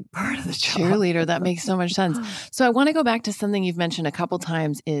is a big part of the job. Cheerleader. That makes so much sense. So I want to go back to something you've mentioned a couple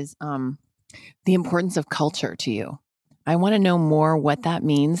times, is the importance of culture to you. I want to know more what that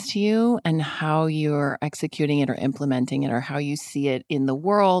means to you, and how you're executing it or implementing it, or how you see it in the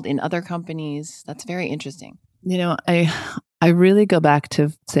world, in other companies. That's very interesting. I really go back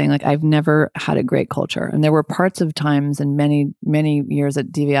to saying, like, I've never had a great culture. And there were parts of times in many, many years at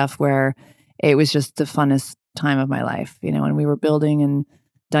DVF where it was just the funnest time of my life, and we were building, and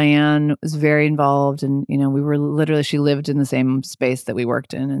Diane was very involved, and, we were literally, she lived in the same space that we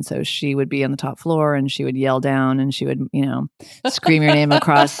worked in. And so she would be on the top floor, and she would yell down, and she would, scream your name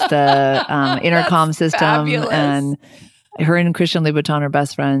across the intercom system. Fabulous. And her and Christian Louboutin are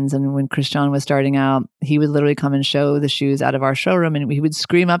best friends. And when Christian was starting out, he would literally come and show the shoes out of our showroom, and he would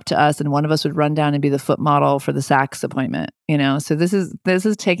scream up to us, and one of us would run down and be the foot model for the Saks appointment. So this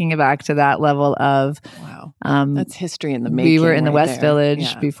is taking it back to that level of, wow, that's history in the making. We were in the right West there.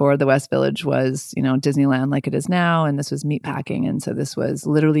 Village Yeah. before the West Village was, Disneyland like it is now, and this was meat packing, and so this was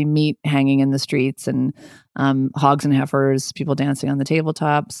literally meat hanging in the streets, and hogs and heifers, people dancing on the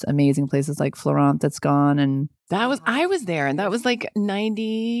tabletops, amazing places like Florent that's gone. And I was there, and that was like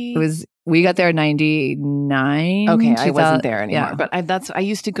 90. we got there in 99. Okay, I 2000 wasn't there anymore, yeah. but I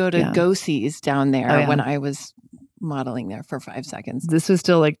used to go to Go-Sees down there Oh, yeah. when I was modeling there for 5 seconds. This was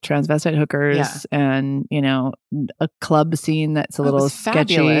still like transvestite hookers, Yeah. and, a club scene that's a It little was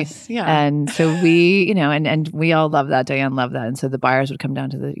sketchy. fabulous. Yeah. And so we, and we all love that. Diane loved that. And so the buyers would come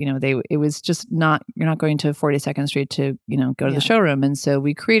down to it was just not, you're not going to 42nd Street to, go to Yeah. the showroom. And so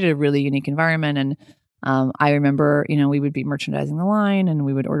we created a really unique environment. And I remember, we would be merchandising the line, and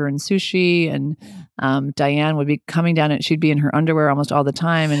we would order in sushi, and Diane would be coming down, and she'd be in her underwear almost all the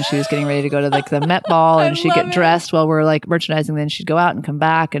time, and she was getting ready to go to like the Met Ball, and she'd get dressed while we're like merchandising. Then she'd go out and come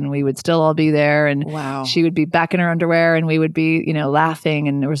back, and we would still all be there, and Wow. she would be back in her underwear, and we would be, laughing.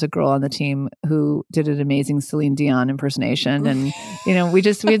 And there was a girl on the team who did an amazing Celine Dion impersonation, and we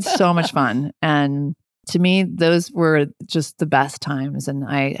had so much fun. And to me, those were just the best times. And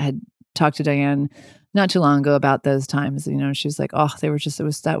I had talked to Diane not too long ago about those times. She was like, oh,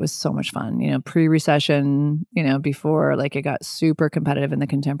 that was so much fun, pre-recession, before like it got super competitive in the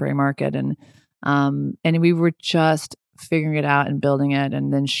contemporary market. And we were just figuring it out and building it.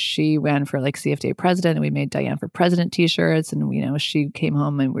 And then she ran for like CFDA president, and we made Diane for president t-shirts. And, she came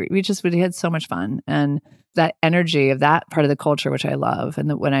home, and we had so much fun. And that energy of that part of the culture, which I love.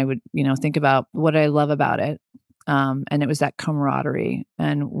 And when I would, think about what I love about it, and it was that camaraderie.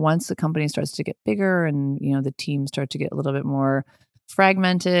 And once the company starts to get bigger, and, the teams start to get a little bit more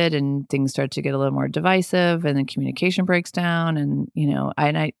fragmented, and things start to get a little more divisive, and then communication breaks down. And,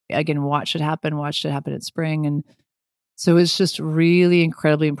 I again, watched it happen at Spring. And so it's just really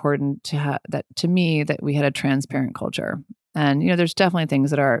incredibly important to me that we had a transparent culture. And, there's definitely things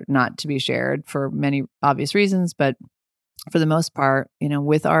that are not to be shared for many obvious reasons, but for the most part,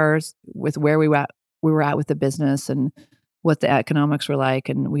 with where we were at with the business, and what the economics were like.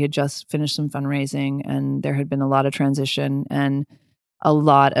 And we had just finished some fundraising, and there had been a lot of transition and a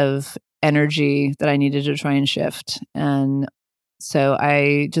lot of energy that I needed to try and shift. And so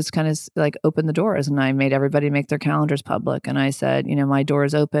I just kind of like opened the doors, and I made everybody make their calendars public. And I said, my door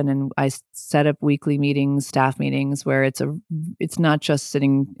is open. And I set up weekly meetings, staff meetings, where it's not just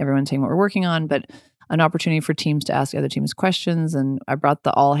everyone saying what we're working on, but an opportunity for teams to ask other teams questions. And I brought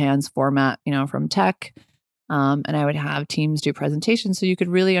the all hands format, from tech. And I would have teams do presentations, so you could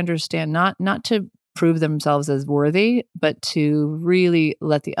really understand, not to prove themselves as worthy, but to really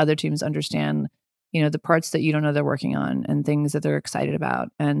let the other teams understand the parts that you don't know they're working on and things that they're excited about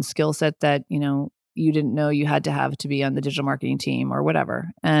and skill set that, you didn't know you had to have to be on the digital marketing team or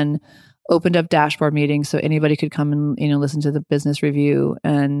whatever. And opened up dashboard meetings so anybody could come and, listen to the business review.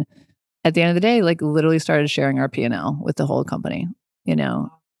 And at the end of the day, like literally started sharing our P&L with the whole company,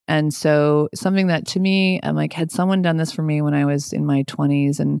 And so something that to me, I'm like, had someone done this for me when I was in my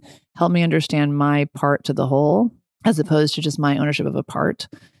 20s and helped me understand my part to the whole, as opposed to just my ownership of a part.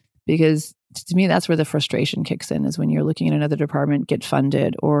 Because to me, that's where the frustration kicks in, is when you're looking at another department get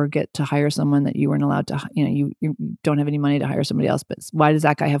funded or get to hire someone that you weren't allowed to, you don't have any money to hire somebody else, but why does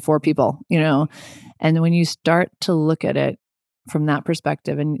that guy have 4 people, And when you start to look at it from that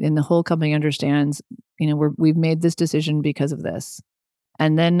perspective and the whole company understands, we've made this decision because of this.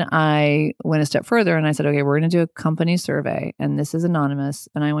 And then I went a step further and I said, okay, we're going to do a company survey and this is anonymous.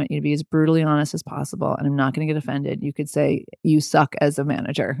 And I want you to be as brutally honest as possible. And I'm not going to get offended. You could say you suck as a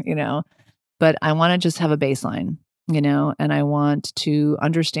manager, but I want to just have a baseline, and I want to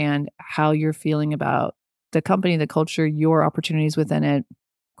understand how you're feeling about the company, the culture, your opportunities within it,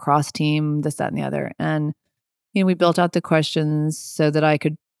 cross team, this, that, and the other. And, we built out the questions so that I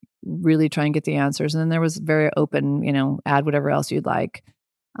could really try and get the answers. And then there was very open, add whatever else you'd like.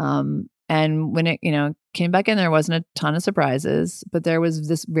 And when it, came back in, there wasn't a ton of surprises, but there was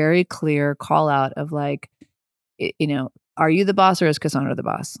this very clear call out of like, are you the boss or is Cassandra the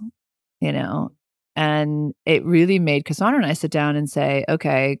boss? And it really made Cassandra and I sit down and say,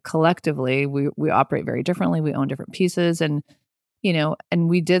 okay, collectively, we operate very differently. We own different pieces. And and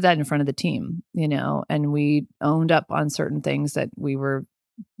we did that in front of the team, and we owned up on certain things that we were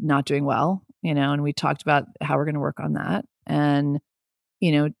not doing well, and we talked about how we're going to work on that. And,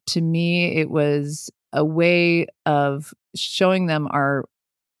 to me, it was a way of showing them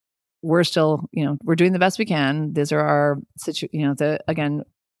we're still, we're doing the best we can. These are our again,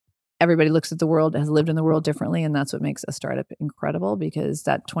 everybody looks at the world, has lived in the world differently. And that's what makes a startup incredible, because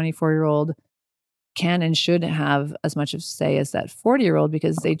that 24-year-old can and should have as much of say as that 40-year-old,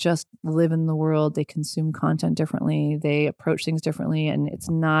 because they just live in the world. They consume content differently. They approach things differently. And it's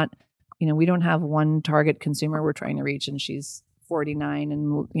not, we don't have one target consumer we're trying to reach. And she's 49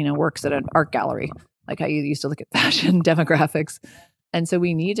 and, works at an art gallery, like how you used to look at fashion demographics. And so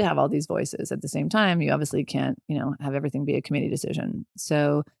we need to have all these voices. At the same time, you obviously can't, have everything be a committee decision.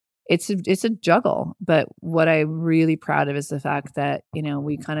 So it's a juggle. But what I'm really proud of is the fact that,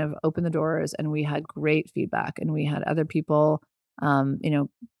 we kind of opened the doors and we had great feedback, and we had other people,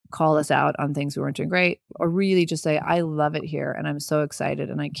 call us out on things we weren't doing great, or really just say, I love it here and I'm so excited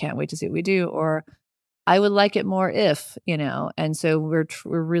and I can't wait to see what we do, or I would like it more if, and so we're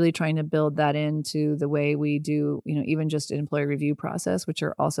really trying to build that into the way we do, even just an employee review process, which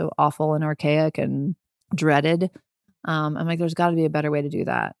are also awful and archaic and dreaded. I'm like, there's got to be a better way to do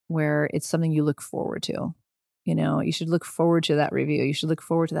that, where it's something you look forward to. You should look forward to that review. You should look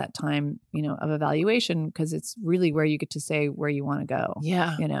forward to that time, of evaluation, because it's really where you get to say where you want to go.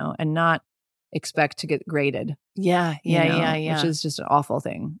 Yeah. And not expect to get graded. Yeah. Which is just an awful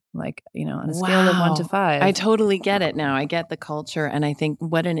thing. Like, on a scale of 1 to 5. I totally get it now. I get the culture. And I think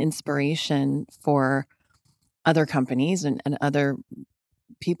what an inspiration for other companies and other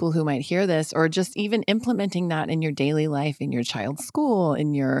people who might hear this, or just even implementing that in your daily life, in your child's school,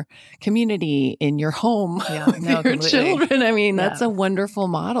 in your community, in your home, with your children. I mean, that's a wonderful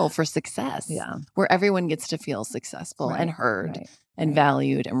model for success. Yeah. Where everyone gets to feel successful and heard and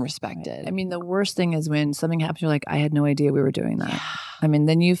valued and respected. Right. I mean, the worst thing is when something happens, you're like, I had no idea we were doing that. Yeah. I mean,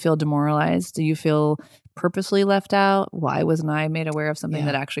 then you feel demoralized. Do you feel purposely left out? Why wasn't I made aware of something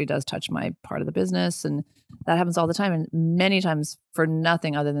that actually does touch my part of the business? And that happens all the time, and many times for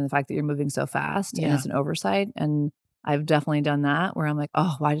nothing other than the fact that you're moving so fast and it's an oversight. And I've definitely done that, where I'm like,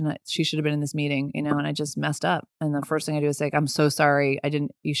 oh, why didn't she should have been in this meeting, and I just messed up. And the first thing I do is say, I'm so sorry.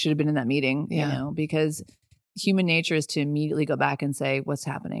 You should have been in that meeting, because human nature is to immediately go back and say, what's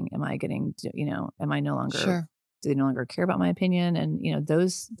happening? Am I getting, am I no longer, do they no longer care about my opinion? And,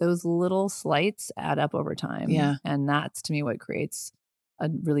 those little slights add up over time. Yeah. And that's to me what creates a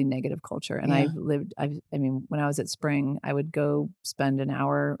really negative culture. And I mean, when I was at Spring, I would go spend an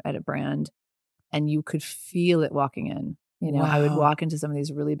hour at a brand and you could feel it walking in. I would walk into some of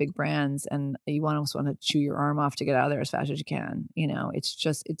these really big brands and you almost want to chew your arm off to get out of there as fast as you can.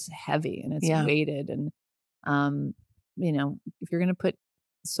 It's heavy and it's weighted. And, if you're going to put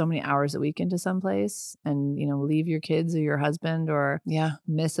so many hours a week into someplace and, leave your kids or your husband or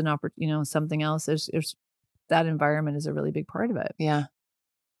miss an opportunity, something else, there's that environment is a really big part of it. Yeah.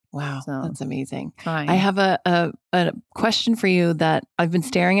 Wow. So, that's amazing. Fine. I have a question for you that I've been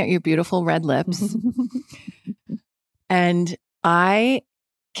staring at your beautiful red lips. And I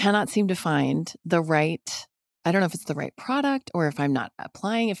cannot seem to find the right, I don't know if it's the right product or if I'm not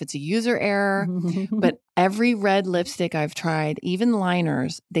applying, if it's a user error, but every red lipstick I've tried, even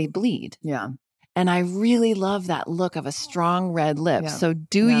liners, they bleed. Yeah. And I really love that look of a strong red lip. Yeah. So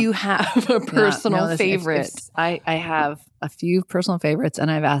do you have a personal favorite? I have a few personal favorites,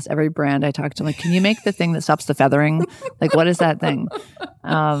 and I've asked every brand I talk to, like, can you make the thing that stops the feathering? Like, what is that thing?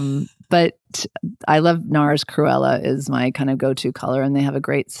 But I love NARS Cruella is my kind of go-to color, and they have a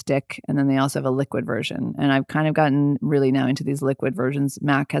great stick, and then they also have a liquid version. And I've kind of gotten really now into these liquid versions.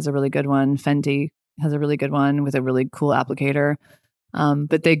 MAC has a really good one. Fenty has a really good one with a really cool applicator.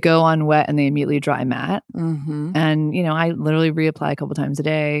 But they go on wet and they immediately dry matte. Mm-hmm. And, I literally reapply a couple times a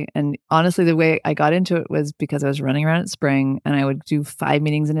day. And honestly, the way I got into it was because I was running around at Spring and I would do 5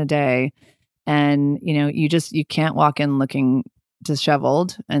 meetings in a day. And, you can't walk in looking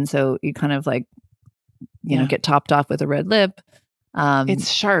disheveled. And so you kind of like, get topped off with a red lip. It's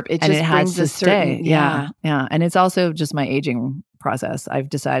sharp. It and just it brings has to a certain, stay. Yeah. And it's also just my aging process. I've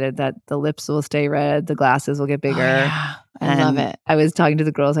decided that the lips will stay red, the glasses will get bigger. Oh, yeah. I love it. I was talking to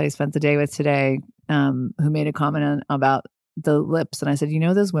the girls I spent the day with today, who made a comment about the lips. And I said,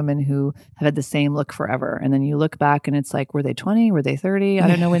 those women who have had the same look forever. And then you look back and it's like, were they 20? Were they 30? I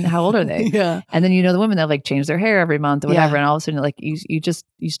don't know how old are they? Yeah. And then, the women that like change their hair every month or whatever. And all of a sudden, like you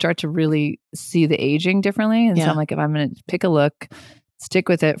start to really see the aging differently. And so I'm like, if I'm going to pick a look, stick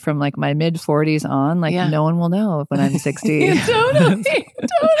with it from like my mid 40s on, like no one will know when I'm 60. Totally.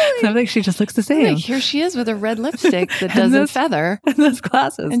 I'm like, she just looks the same. Like, here she is with a red lipstick that doesn't feather. And those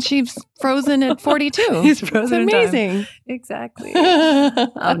glasses. And she's frozen at 42. She's frozen. It's amazing. Exactly.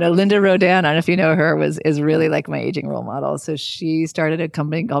 No, Linda Rodan, I don't know if you know her, is really like my aging role model. So she started a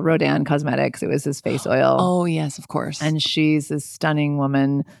company called Rodan Cosmetics. It was this face oil. Oh, yes, of course. And she's this stunning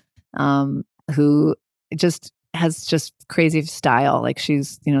woman who has just crazy style. Like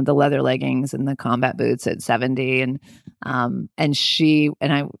she's, the leather leggings and the combat boots at 70. And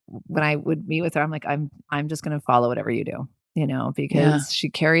when I would meet with her, I'm like, I'm just going to follow whatever you do, because she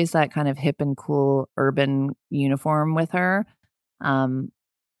carries that kind of hip and cool urban uniform with her. And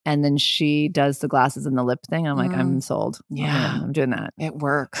then she does the glasses and the lip thing. I'm like, I'm sold. Yeah. I'm doing that. It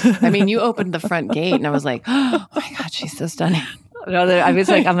works. I mean, you opened the front gate and I was like, oh my God, she's so stunning. No, I was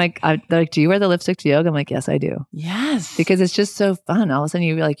like, they're like, do you wear the lipstick to yoga? I'm like, yes, I do. Yes. Because it's just so fun. All of a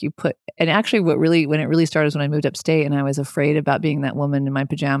sudden and actually when it really started was when I moved upstate and I was afraid about being that woman in my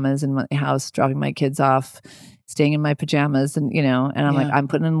pajamas in my house, dropping my kids off, staying in my pajamas and, and I'm like, I'm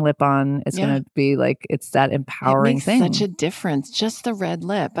putting a lip on. It's going to be like, it's that empowering thing. It makes such a difference. Just the red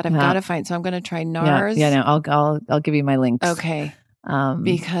lip, but I've got to find, so I'm going to try NARS. I'll give you my links. Okay.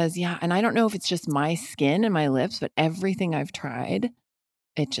 Because and I don't know if it's just my skin and my lips, but everything I've tried,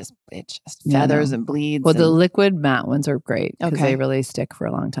 it just feathers and bleeds. Well, the liquid matte ones are great because they really stick for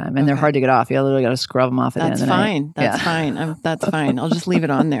a long time and they're hard to get off. You literally got to scrub them off at the end of the night. That's fine. That's fine. I'll just leave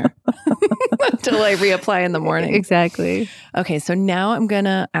it on there until I reapply in the morning. Exactly. Okay. So now I'm going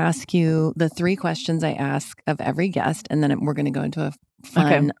to ask you the 3 questions I ask of every guest, and then we're going to go into a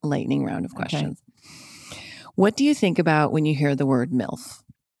fun lightning round of questions. Okay. What do you think about when you hear the word MILF?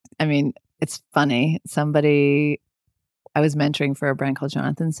 I mean, it's funny. I was mentoring for a brand called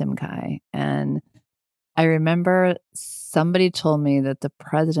Jonathan Simkai, and I remember somebody told me that the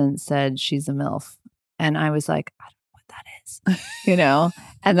president said she's a MILF. And I was like, I don't know what that is,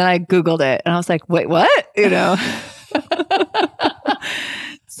 And then I Googled it and I was like, wait, what?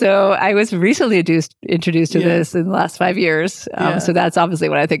 So I was recently introduced to this in the last 5 years. So that's obviously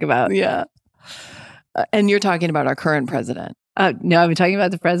what I think about. Yeah. And you're talking about our current president. No, I'm talking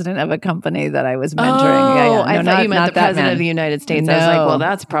about the president of a company that I was mentoring. Oh, I thought you meant the president of the United States. No. I was like, well,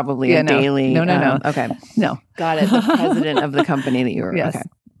 that's probably a daily. No. Okay. No. Got it. The president of the company that you were. Yes. Okay.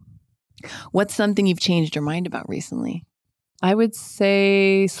 What's something you've changed your mind about recently? I would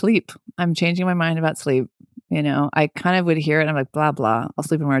say sleep. I'm changing my mind about sleep. I kind of would hear it and I'm like, blah, blah. I'll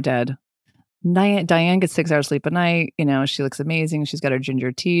sleep when we're dead. Diane gets 6 hours sleep a night. She looks amazing. She's got her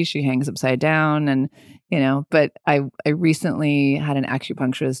ginger tea. She hangs upside down. And, but I recently had an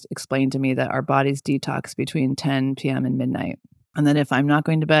acupuncturist explain to me that our bodies detox between 10 p.m. and midnight. And that if I'm not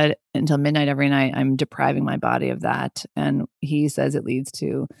going to bed until midnight every night, I'm depriving my body of that. And he says it leads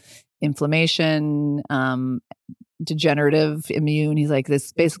to inflammation, degenerative immune. He's like,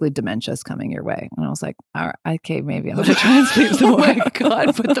 this basically dementia is coming your way. And I was like, all right, okay, maybe I'm going to try and sleep some more. Oh my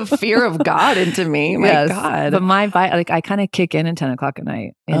God, put the fear of God into me. My God. But my body, I kind of kick in at 10 o'clock at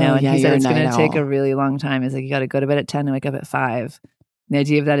night, and he said it's going to take a really long time. He's like, you got to go to bed at 10 and wake up at 5. The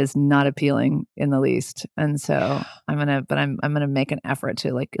idea of that is not appealing in the least. And so I'm gonna make an effort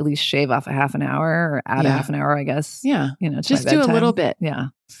to like at least shave off a half an hour or add a half an hour, I guess. Yeah. To Just my do a bedtime. little bit. Yeah.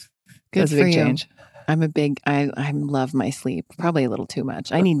 Good That's a for big you. change. I love my sleep. Probably a little too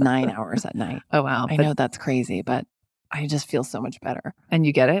much. I need 9 hours at night. Oh, wow. I know that's crazy, but I just feel so much better. And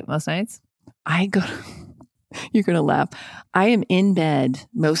you get it most nights? You're going to laugh. I am in bed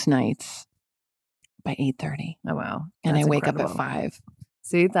most nights by 8:30. Oh, wow. And I That's wake up incredible. at 5.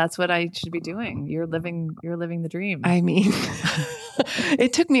 See, that's what I should be doing. You're living the dream. I mean,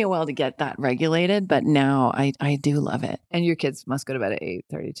 it took me a while to get that regulated, but now I do love it. And your kids must go to bed at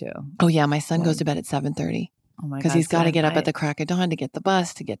 8:30 too. Oh yeah, my son goes to bed at 7:30 Oh my god. because he's got to so get up I- at the crack of dawn to get the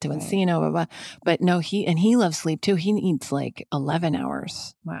bus to get to Right. Encino. Blah, blah. But no, he loves sleep too. He needs like 11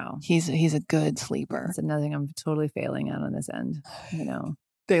 hours. Wow. He's a good sleeper. That's another thing I'm totally failing on this end.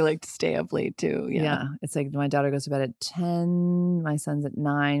 They like to stay up late too. Yeah. It's like my daughter goes to bed at 10, my son's at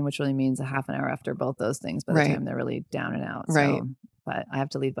 9, which really means a half an hour after both those things by the Right. time they're really down and out. Right. So, but I have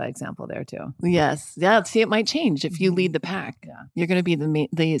to lead by example there too. Yes. Yeah. See, it might change if you lead the pack. Yeah. You're going to be the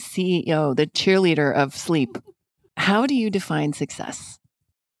CEO, the cheerleader of sleep. How do you define success?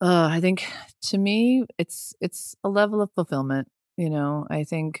 I think to me, it's a level of fulfillment. I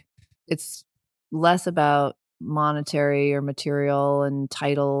think it's less about monetary or material and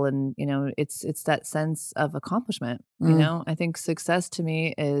title, and it's that sense of accomplishment. I think success to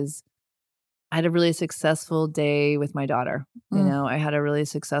me is I had a really successful day with my daughter. I had a really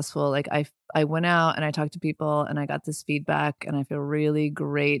successful, like I went out and I talked to people and I got this feedback and I feel really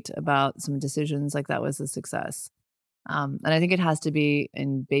great about some decisions. Like that was a success. And I think it has to be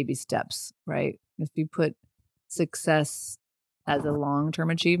in baby steps, right? If you put success as a long-term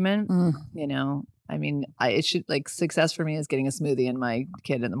achievement, it should, like, success for me is getting a smoothie in my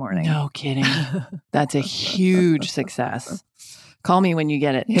kid in the morning. No kidding. That's a huge success. Call me when you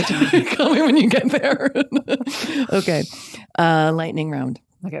get it. Call me when you get there. Okay. Lightning round.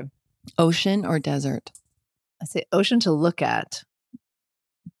 Okay. Ocean or desert? I say ocean to look at,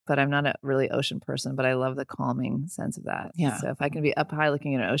 but I'm not a really ocean person, but I love the calming sense of that. Yeah. So if I can be up high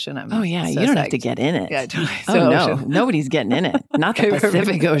looking at an ocean, I'm Oh yeah, so you don't have to psyched. get in it. Yeah, totally. Oh So no, ocean. nobody's getting in it. Not the Okay, perfect.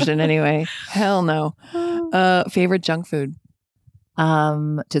 Pacific Ocean anyway. Hell no. Favorite junk food?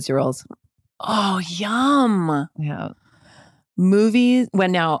 Tootsie Rolls. Oh, yum. Yeah. Movies. Well,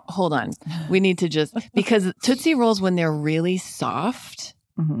 now hold on. We need to just because Tootsie Rolls when they're really soft,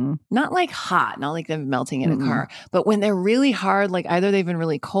 Mm-hmm. not like hot, not like they're melting in Mm-mm. a car, but when they're really hard, like either they've been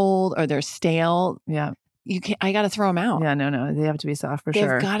really cold or they're stale. Yeah. I got to throw them out. Yeah. No. They have to be soft for They've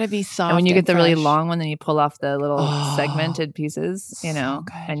sure. got to be soft. And when you get the really fresh. long one, then you pull off the little Oh, segmented pieces, so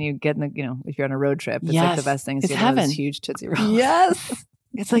good. and you get in the, if you're on a road trip, it's like Yes, the best thing. is it's to get those heaven. huge Tootsie Rolls. Yes.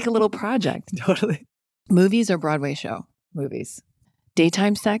 It's like a little project. Totally. Movies or Broadway show? Movies.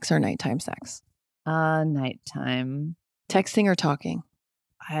 Daytime sex or nighttime sex? Nighttime. Texting or talking?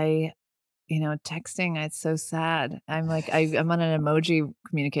 Texting, it's so sad. I'm like, I'm on an emoji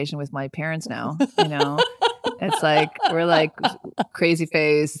communication with my parents now, It's like, we're like crazy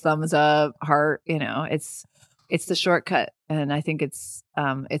face, thumbs up, heart, it's the shortcut. And I think it's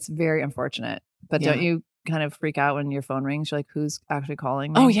very unfortunate. But Yeah. don't you kind of freak out when your phone rings? You're like, who's actually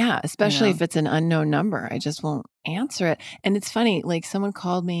calling me? Oh yeah, especially know? if it's an unknown number. I just won't answer it. And it's funny, like someone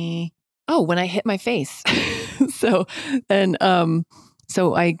called me, when I hit my face.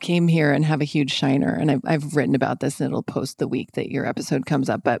 So I came here and have a huge shiner, and I've written about this, and it'll post the week that your episode comes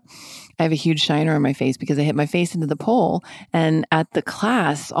up. But I have a huge shiner on my face because I hit my face into the pole. And at the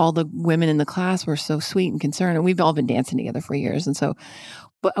class, all the women in the class were so sweet and concerned, and we've all been dancing together for years. And so,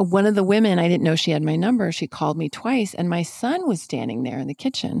 but one of the women, I didn't know she had my number. She called me twice, and my son was standing there in the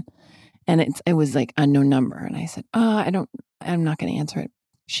kitchen, and it was like unknown number. And I said, I'm not going to answer it.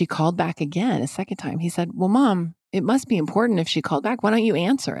 She called back again a second time. He said, well, Mom, it must be important if she called back. Why don't you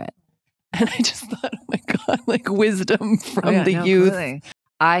answer it? And I just thought, oh my God, like wisdom from the youth. Completely.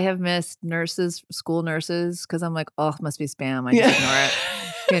 I have missed school nurses, because I'm like, oh, it must be spam. I just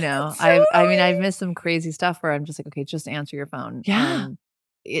ignore it. I've missed some crazy stuff where I'm just like, okay, just answer your phone. Yeah. And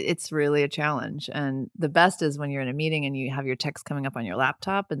it's really a challenge. And the best is when you're in a meeting and you have your text coming up on your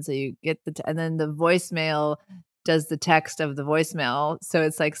laptop. And so you get and then the voicemail does the text of the voicemail. So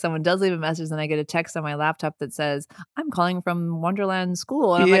it's like someone does leave a message and I get a text on my laptop that says, I'm calling from Wonderland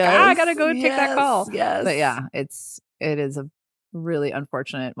School. And I'm like, I got to go take that call. Yes. But yeah, it is a really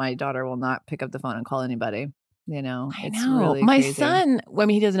unfortunate. My daughter will not pick up the phone and call anybody. I It's know. really My crazy. son,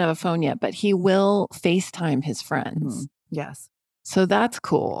 he doesn't have a phone yet, but he will FaceTime his friends. Yes. So that's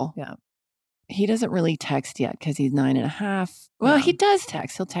cool. Yeah. he doesn't really text yet because he's 9.5. Well, Yeah. he does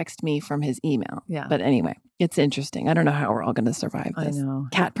text. He'll text me from his email. Yeah. But anyway, it's interesting. I don't know how we're all going to survive I this. know.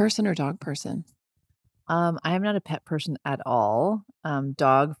 Cat person or dog person? I am not a pet person at all.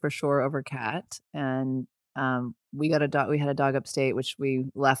 Dog for sure over cat. And we got a dog. We had a dog upstate, which we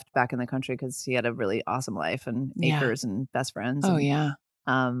left back in the country because he had a really awesome life and Yeah. acres and best friends. Oh, and, yeah.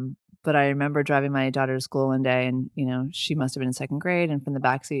 But I remember driving my daughter to school one day, and she must have been in second grade. And from the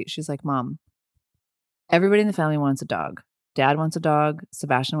back seat, she's like, "Mom, everybody in the family wants a dog. Dad wants a dog.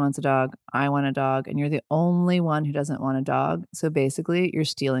 Sebastian wants a dog. I want a dog, and you're the only one who doesn't want a dog. So basically, you're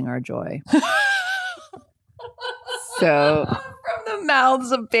stealing our joy." So from the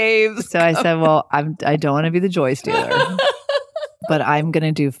mouths of babes. So I said, "Well, I don't want to be the joy stealer, but I'm going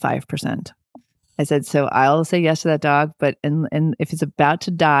to do 5%." I said, "So I'll say yes to that dog, but and if it's about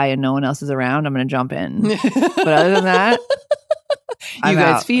to die and no one else is around, I'm going to jump in. But other than that, you I'm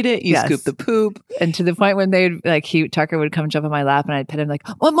guys out." feed it, you Yes. scoop the poop. And to the point when Tucker would come jump on my lap and I'd pet him like,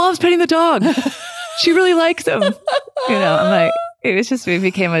 "Well, Mom's petting the dog. She really likes him." I'm like, it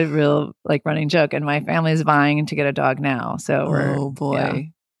became a real running joke. And my family is vying to get a dog now. So Oh boy. yeah,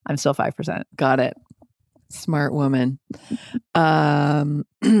 I'm still 5%. Got it. Smart woman.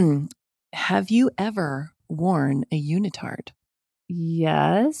 Have you ever worn a unitard?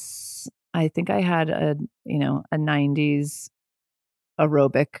 Yes. I think I had a 90s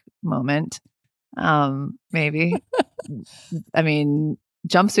aerobic moment. Maybe. I mean,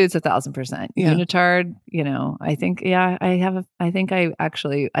 jumpsuits 1,000%. Yeah. Unitard, I think, I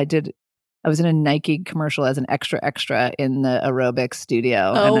did. I was in a Nike commercial as an extra in the aerobic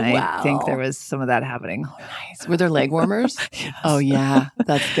studio. Oh, and I think wow. there was some of that happening. Oh, nice. Were there leg warmers? Yes. Oh, yeah.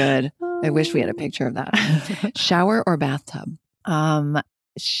 That's good. I wish we had a picture of that. Shower or bathtub? You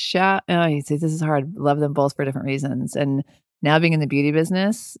see, this is hard. Love them both for different reasons. And now being in the beauty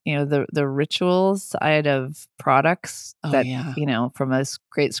business, the ritual side of products Oh, that, yeah. From a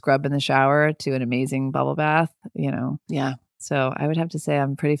great scrub in the shower to an amazing bubble bath, Yeah. So I would have to say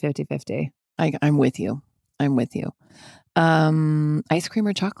I'm pretty 50-50. I'm with you. Ice cream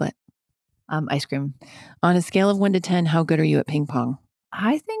or chocolate? Ice cream. On a scale of 1 to 10, how good are you at ping pong?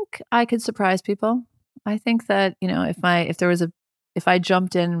 I think I could surprise people. I think that, if I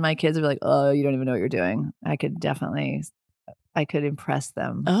jumped in, my kids would be like, "Oh, you don't even know what you're doing." I could impress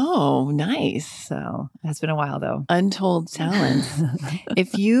them. Oh, nice. So it's been a while though. Untold talents.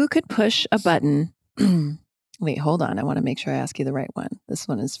 If you could push a button, wait, hold on. I want to make sure I ask you the right one. This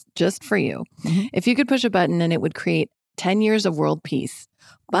one is just for you. Mhm. If you could push a button and it would create 10 years of world peace,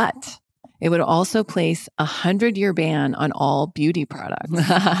 but it would also place a 100-year ban on all beauty products,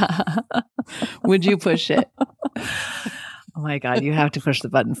 would you push it? Oh my God, you have to push the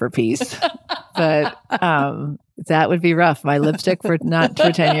button for peace. But that would be rough. My lipstick for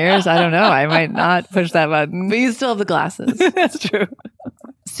 10 years. I don't know. I might not push that button. But you still have the glasses. That's true.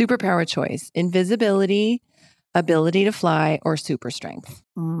 Superpower choice: invisibility, ability to fly, or super strength?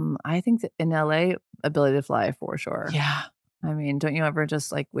 I think that in LA, ability to fly for sure. Yeah. I mean, don't you ever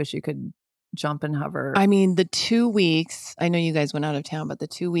just wish you could jump and hover? I mean, the 2 weeks, I know you guys went out of town, but the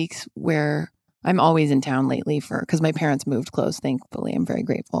 2 weeks where I'm always in town lately because my parents moved close, thankfully. I'm very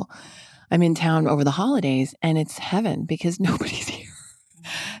grateful. I'm in town over the holidays and it's heaven because nobody's here.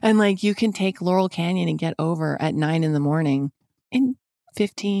 And you can take Laurel Canyon and get over at 9 a.m. in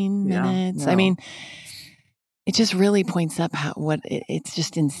 15 minutes. No. I mean, it just really points up it's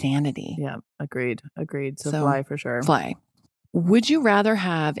just insanity. Yeah, agreed. So So, fly for sure. Fly. Would you rather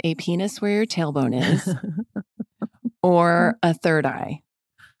have a penis where your tailbone is or a third eye?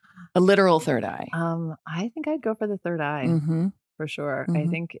 A literal third eye. I think I'd go for the third eye Mm-hmm. for sure. I Mhm.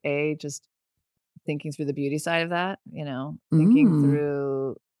 think just thinking through the beauty side of that, thinking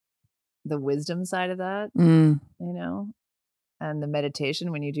through the wisdom side of that, and the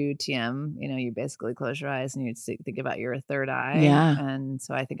meditation when you do TM, you basically close your eyes and you think about your third eye. Yeah. And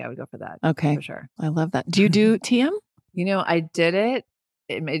so I think I would go for that. Okay. For sure. I love that. Do you do TM? I did it.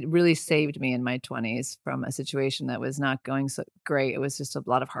 It really saved me in my 20s from a situation that was not going so great. It was just a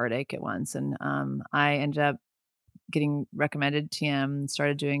lot of heartache at once. And I ended up getting recommended TM,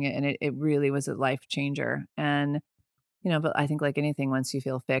 started doing it, and it really was a life changer. And, but I think like anything, once you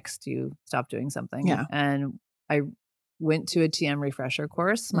feel fixed, you stop doing something. Yeah. And I went to a TM refresher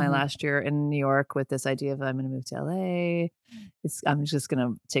course my last year in New York with this idea of I'm going to move to LA. I'm just going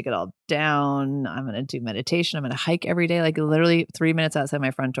to take it all down. I'm going to do meditation. I'm going to hike every day. Literally 3 minutes outside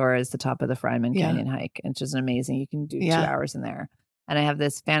my front door is the top of the Fryman Canyon hike. And it's just amazing. You can do 2 hours in there. And I have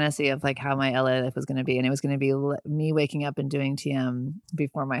this fantasy of how my LA life was going to be. And it was going to be me waking up and doing TM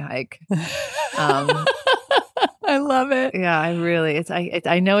before my hike. I love it. Yeah,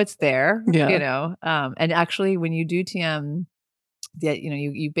 I know it's there, Yeah. and actually when you do TM,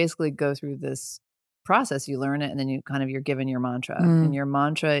 you basically go through this process, you learn it, and then you're given your mantra. And your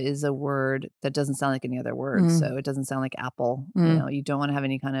mantra is a word that doesn't sound like any other word. So it doesn't sound like apple. You don't want to have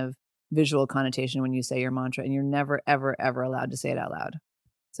any kind of visual connotation when you say your mantra, and you're never, ever, ever allowed to say it out loud.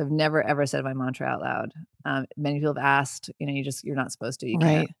 So I've never, ever said my mantra out loud. Many people have asked, you're not supposed to, you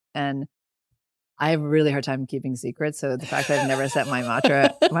can't. And I have a really hard time keeping secrets. So the fact that I've never said my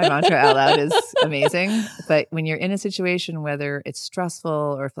mantra out loud is amazing. But when you're in a situation, whether it's stressful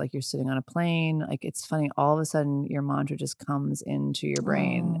or if like you're sitting on a plane, like it's funny, all of a sudden your mantra just comes into your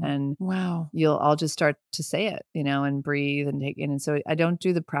brain and wow, you'll all just start to say it, and breathe and take in. And so I don't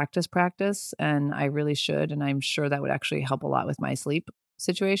do the practice, and I really should. And I'm sure that would actually help a lot with my sleep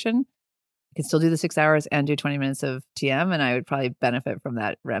situation. I can still do the 6 hours and do 20 minutes of TM, and I would probably benefit from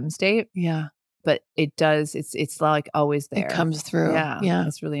that REM state. Yeah. But it does, it's like always there. It comes through. Yeah. Yeah.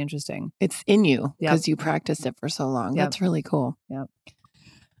 It's really interesting. It's in you because you practiced it for so long. Yep. That's really cool. Yep.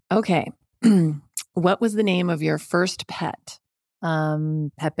 Okay. What was the name of your first pet?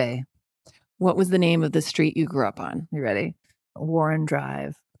 Pepe. What was the name of the street you grew up on? You ready? Warren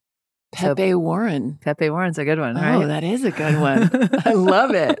Drive. Pepe Warren. Pepe Warren's a good one, right? Oh, that is a good one. I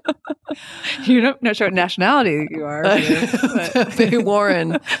love it. You're not sure what nationality you are. Pepe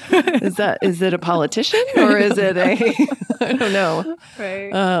Warren. Is it a politician or is it I don't know.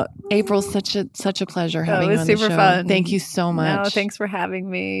 Right. April, such a pleasure having you on the show. It was super fun. Thank you so much. No, thanks for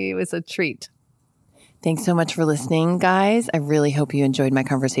having me. It was a treat. Thanks so much for listening, guys. I really hope you enjoyed my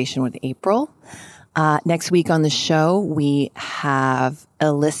conversation with April. Next week on the show, we have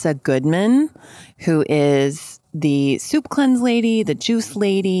Alyssa Goodman, who is the soup cleanse lady, the juice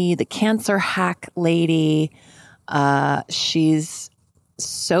lady, the cancer hack lady. She's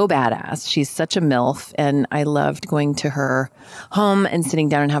so badass. She's such a MILF, and I loved going to her home and sitting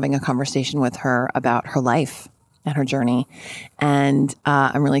down and having a conversation with her about her life and her journey. And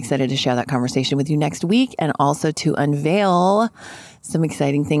I'm really excited to share that conversation with you next week, and also to unveil some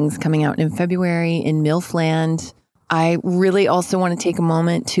exciting things coming out in February in MILFland. I really also want to take a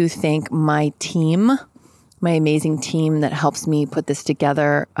moment to thank my team, my amazing team that helps me put this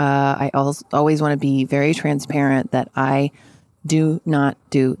together. I always want to be very transparent that I do not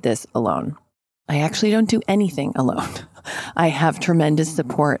do this alone. I actually don't do anything alone. I have tremendous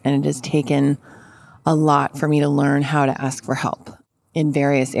support, and it has taken a lot for me to learn how to ask for help in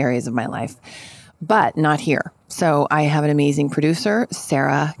various areas of my life, but not here. So I have an amazing producer.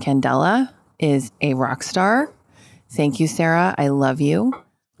 Sarah Candela is a rock star. Thank you, Sarah. I love you.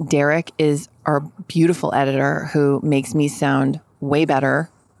 Derek is our beautiful editor who makes me sound way better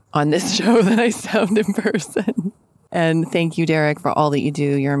on this show than I sound in person. And thank you, Derek, for all that you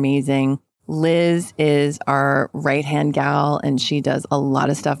do. You're amazing. Liz is our right-hand gal, and she does a lot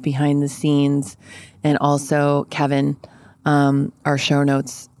of stuff behind the scenes. And also Kevin, our show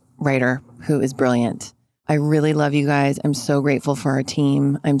notes writer, who is brilliant. I really love you guys. I'm so grateful for our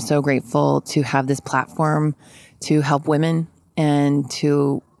team. I'm so grateful to have this platform to help women and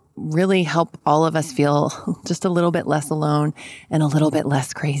to really help all of us feel just a little bit less alone and a little bit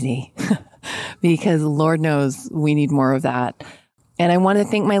less crazy because Lord knows we need more of that. And I want to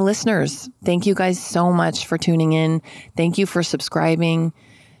thank my listeners. Thank you guys so much for tuning in. Thank you for subscribing.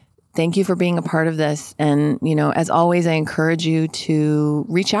 Thank you for being a part of this. And, as always, I encourage you to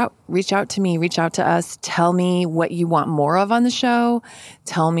reach out to me, reach out to us. Tell me what you want more of on the show.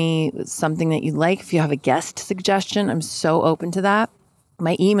 Tell me something that you like. If you have a guest suggestion, I'm so open to that.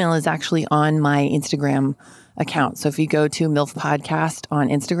 My email is actually on my Instagram account. So if you go to MILF Podcast on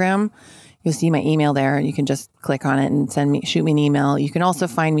Instagram, you'll see my email there. You can just click on it and shoot me an email. You can also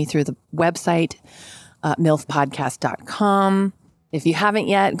find me through the website, milfpodcast.com. If you haven't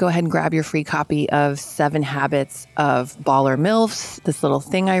yet, go ahead and grab your free copy of 7 Habits of Baller MILFs, this little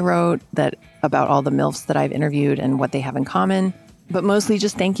thing I wrote about all the MILFs that I've interviewed and what they have in common. But mostly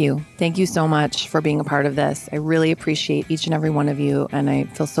just thank you. Thank you so much for being a part of this. I really appreciate each and every one of you. And I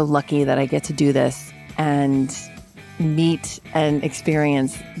feel so lucky that I get to do this and meet and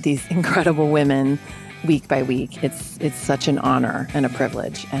experience these incredible women week by week. It's such an honor and a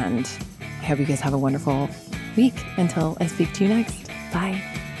privilege. And I hope you guys have a wonderful week until I speak to you next. Bye.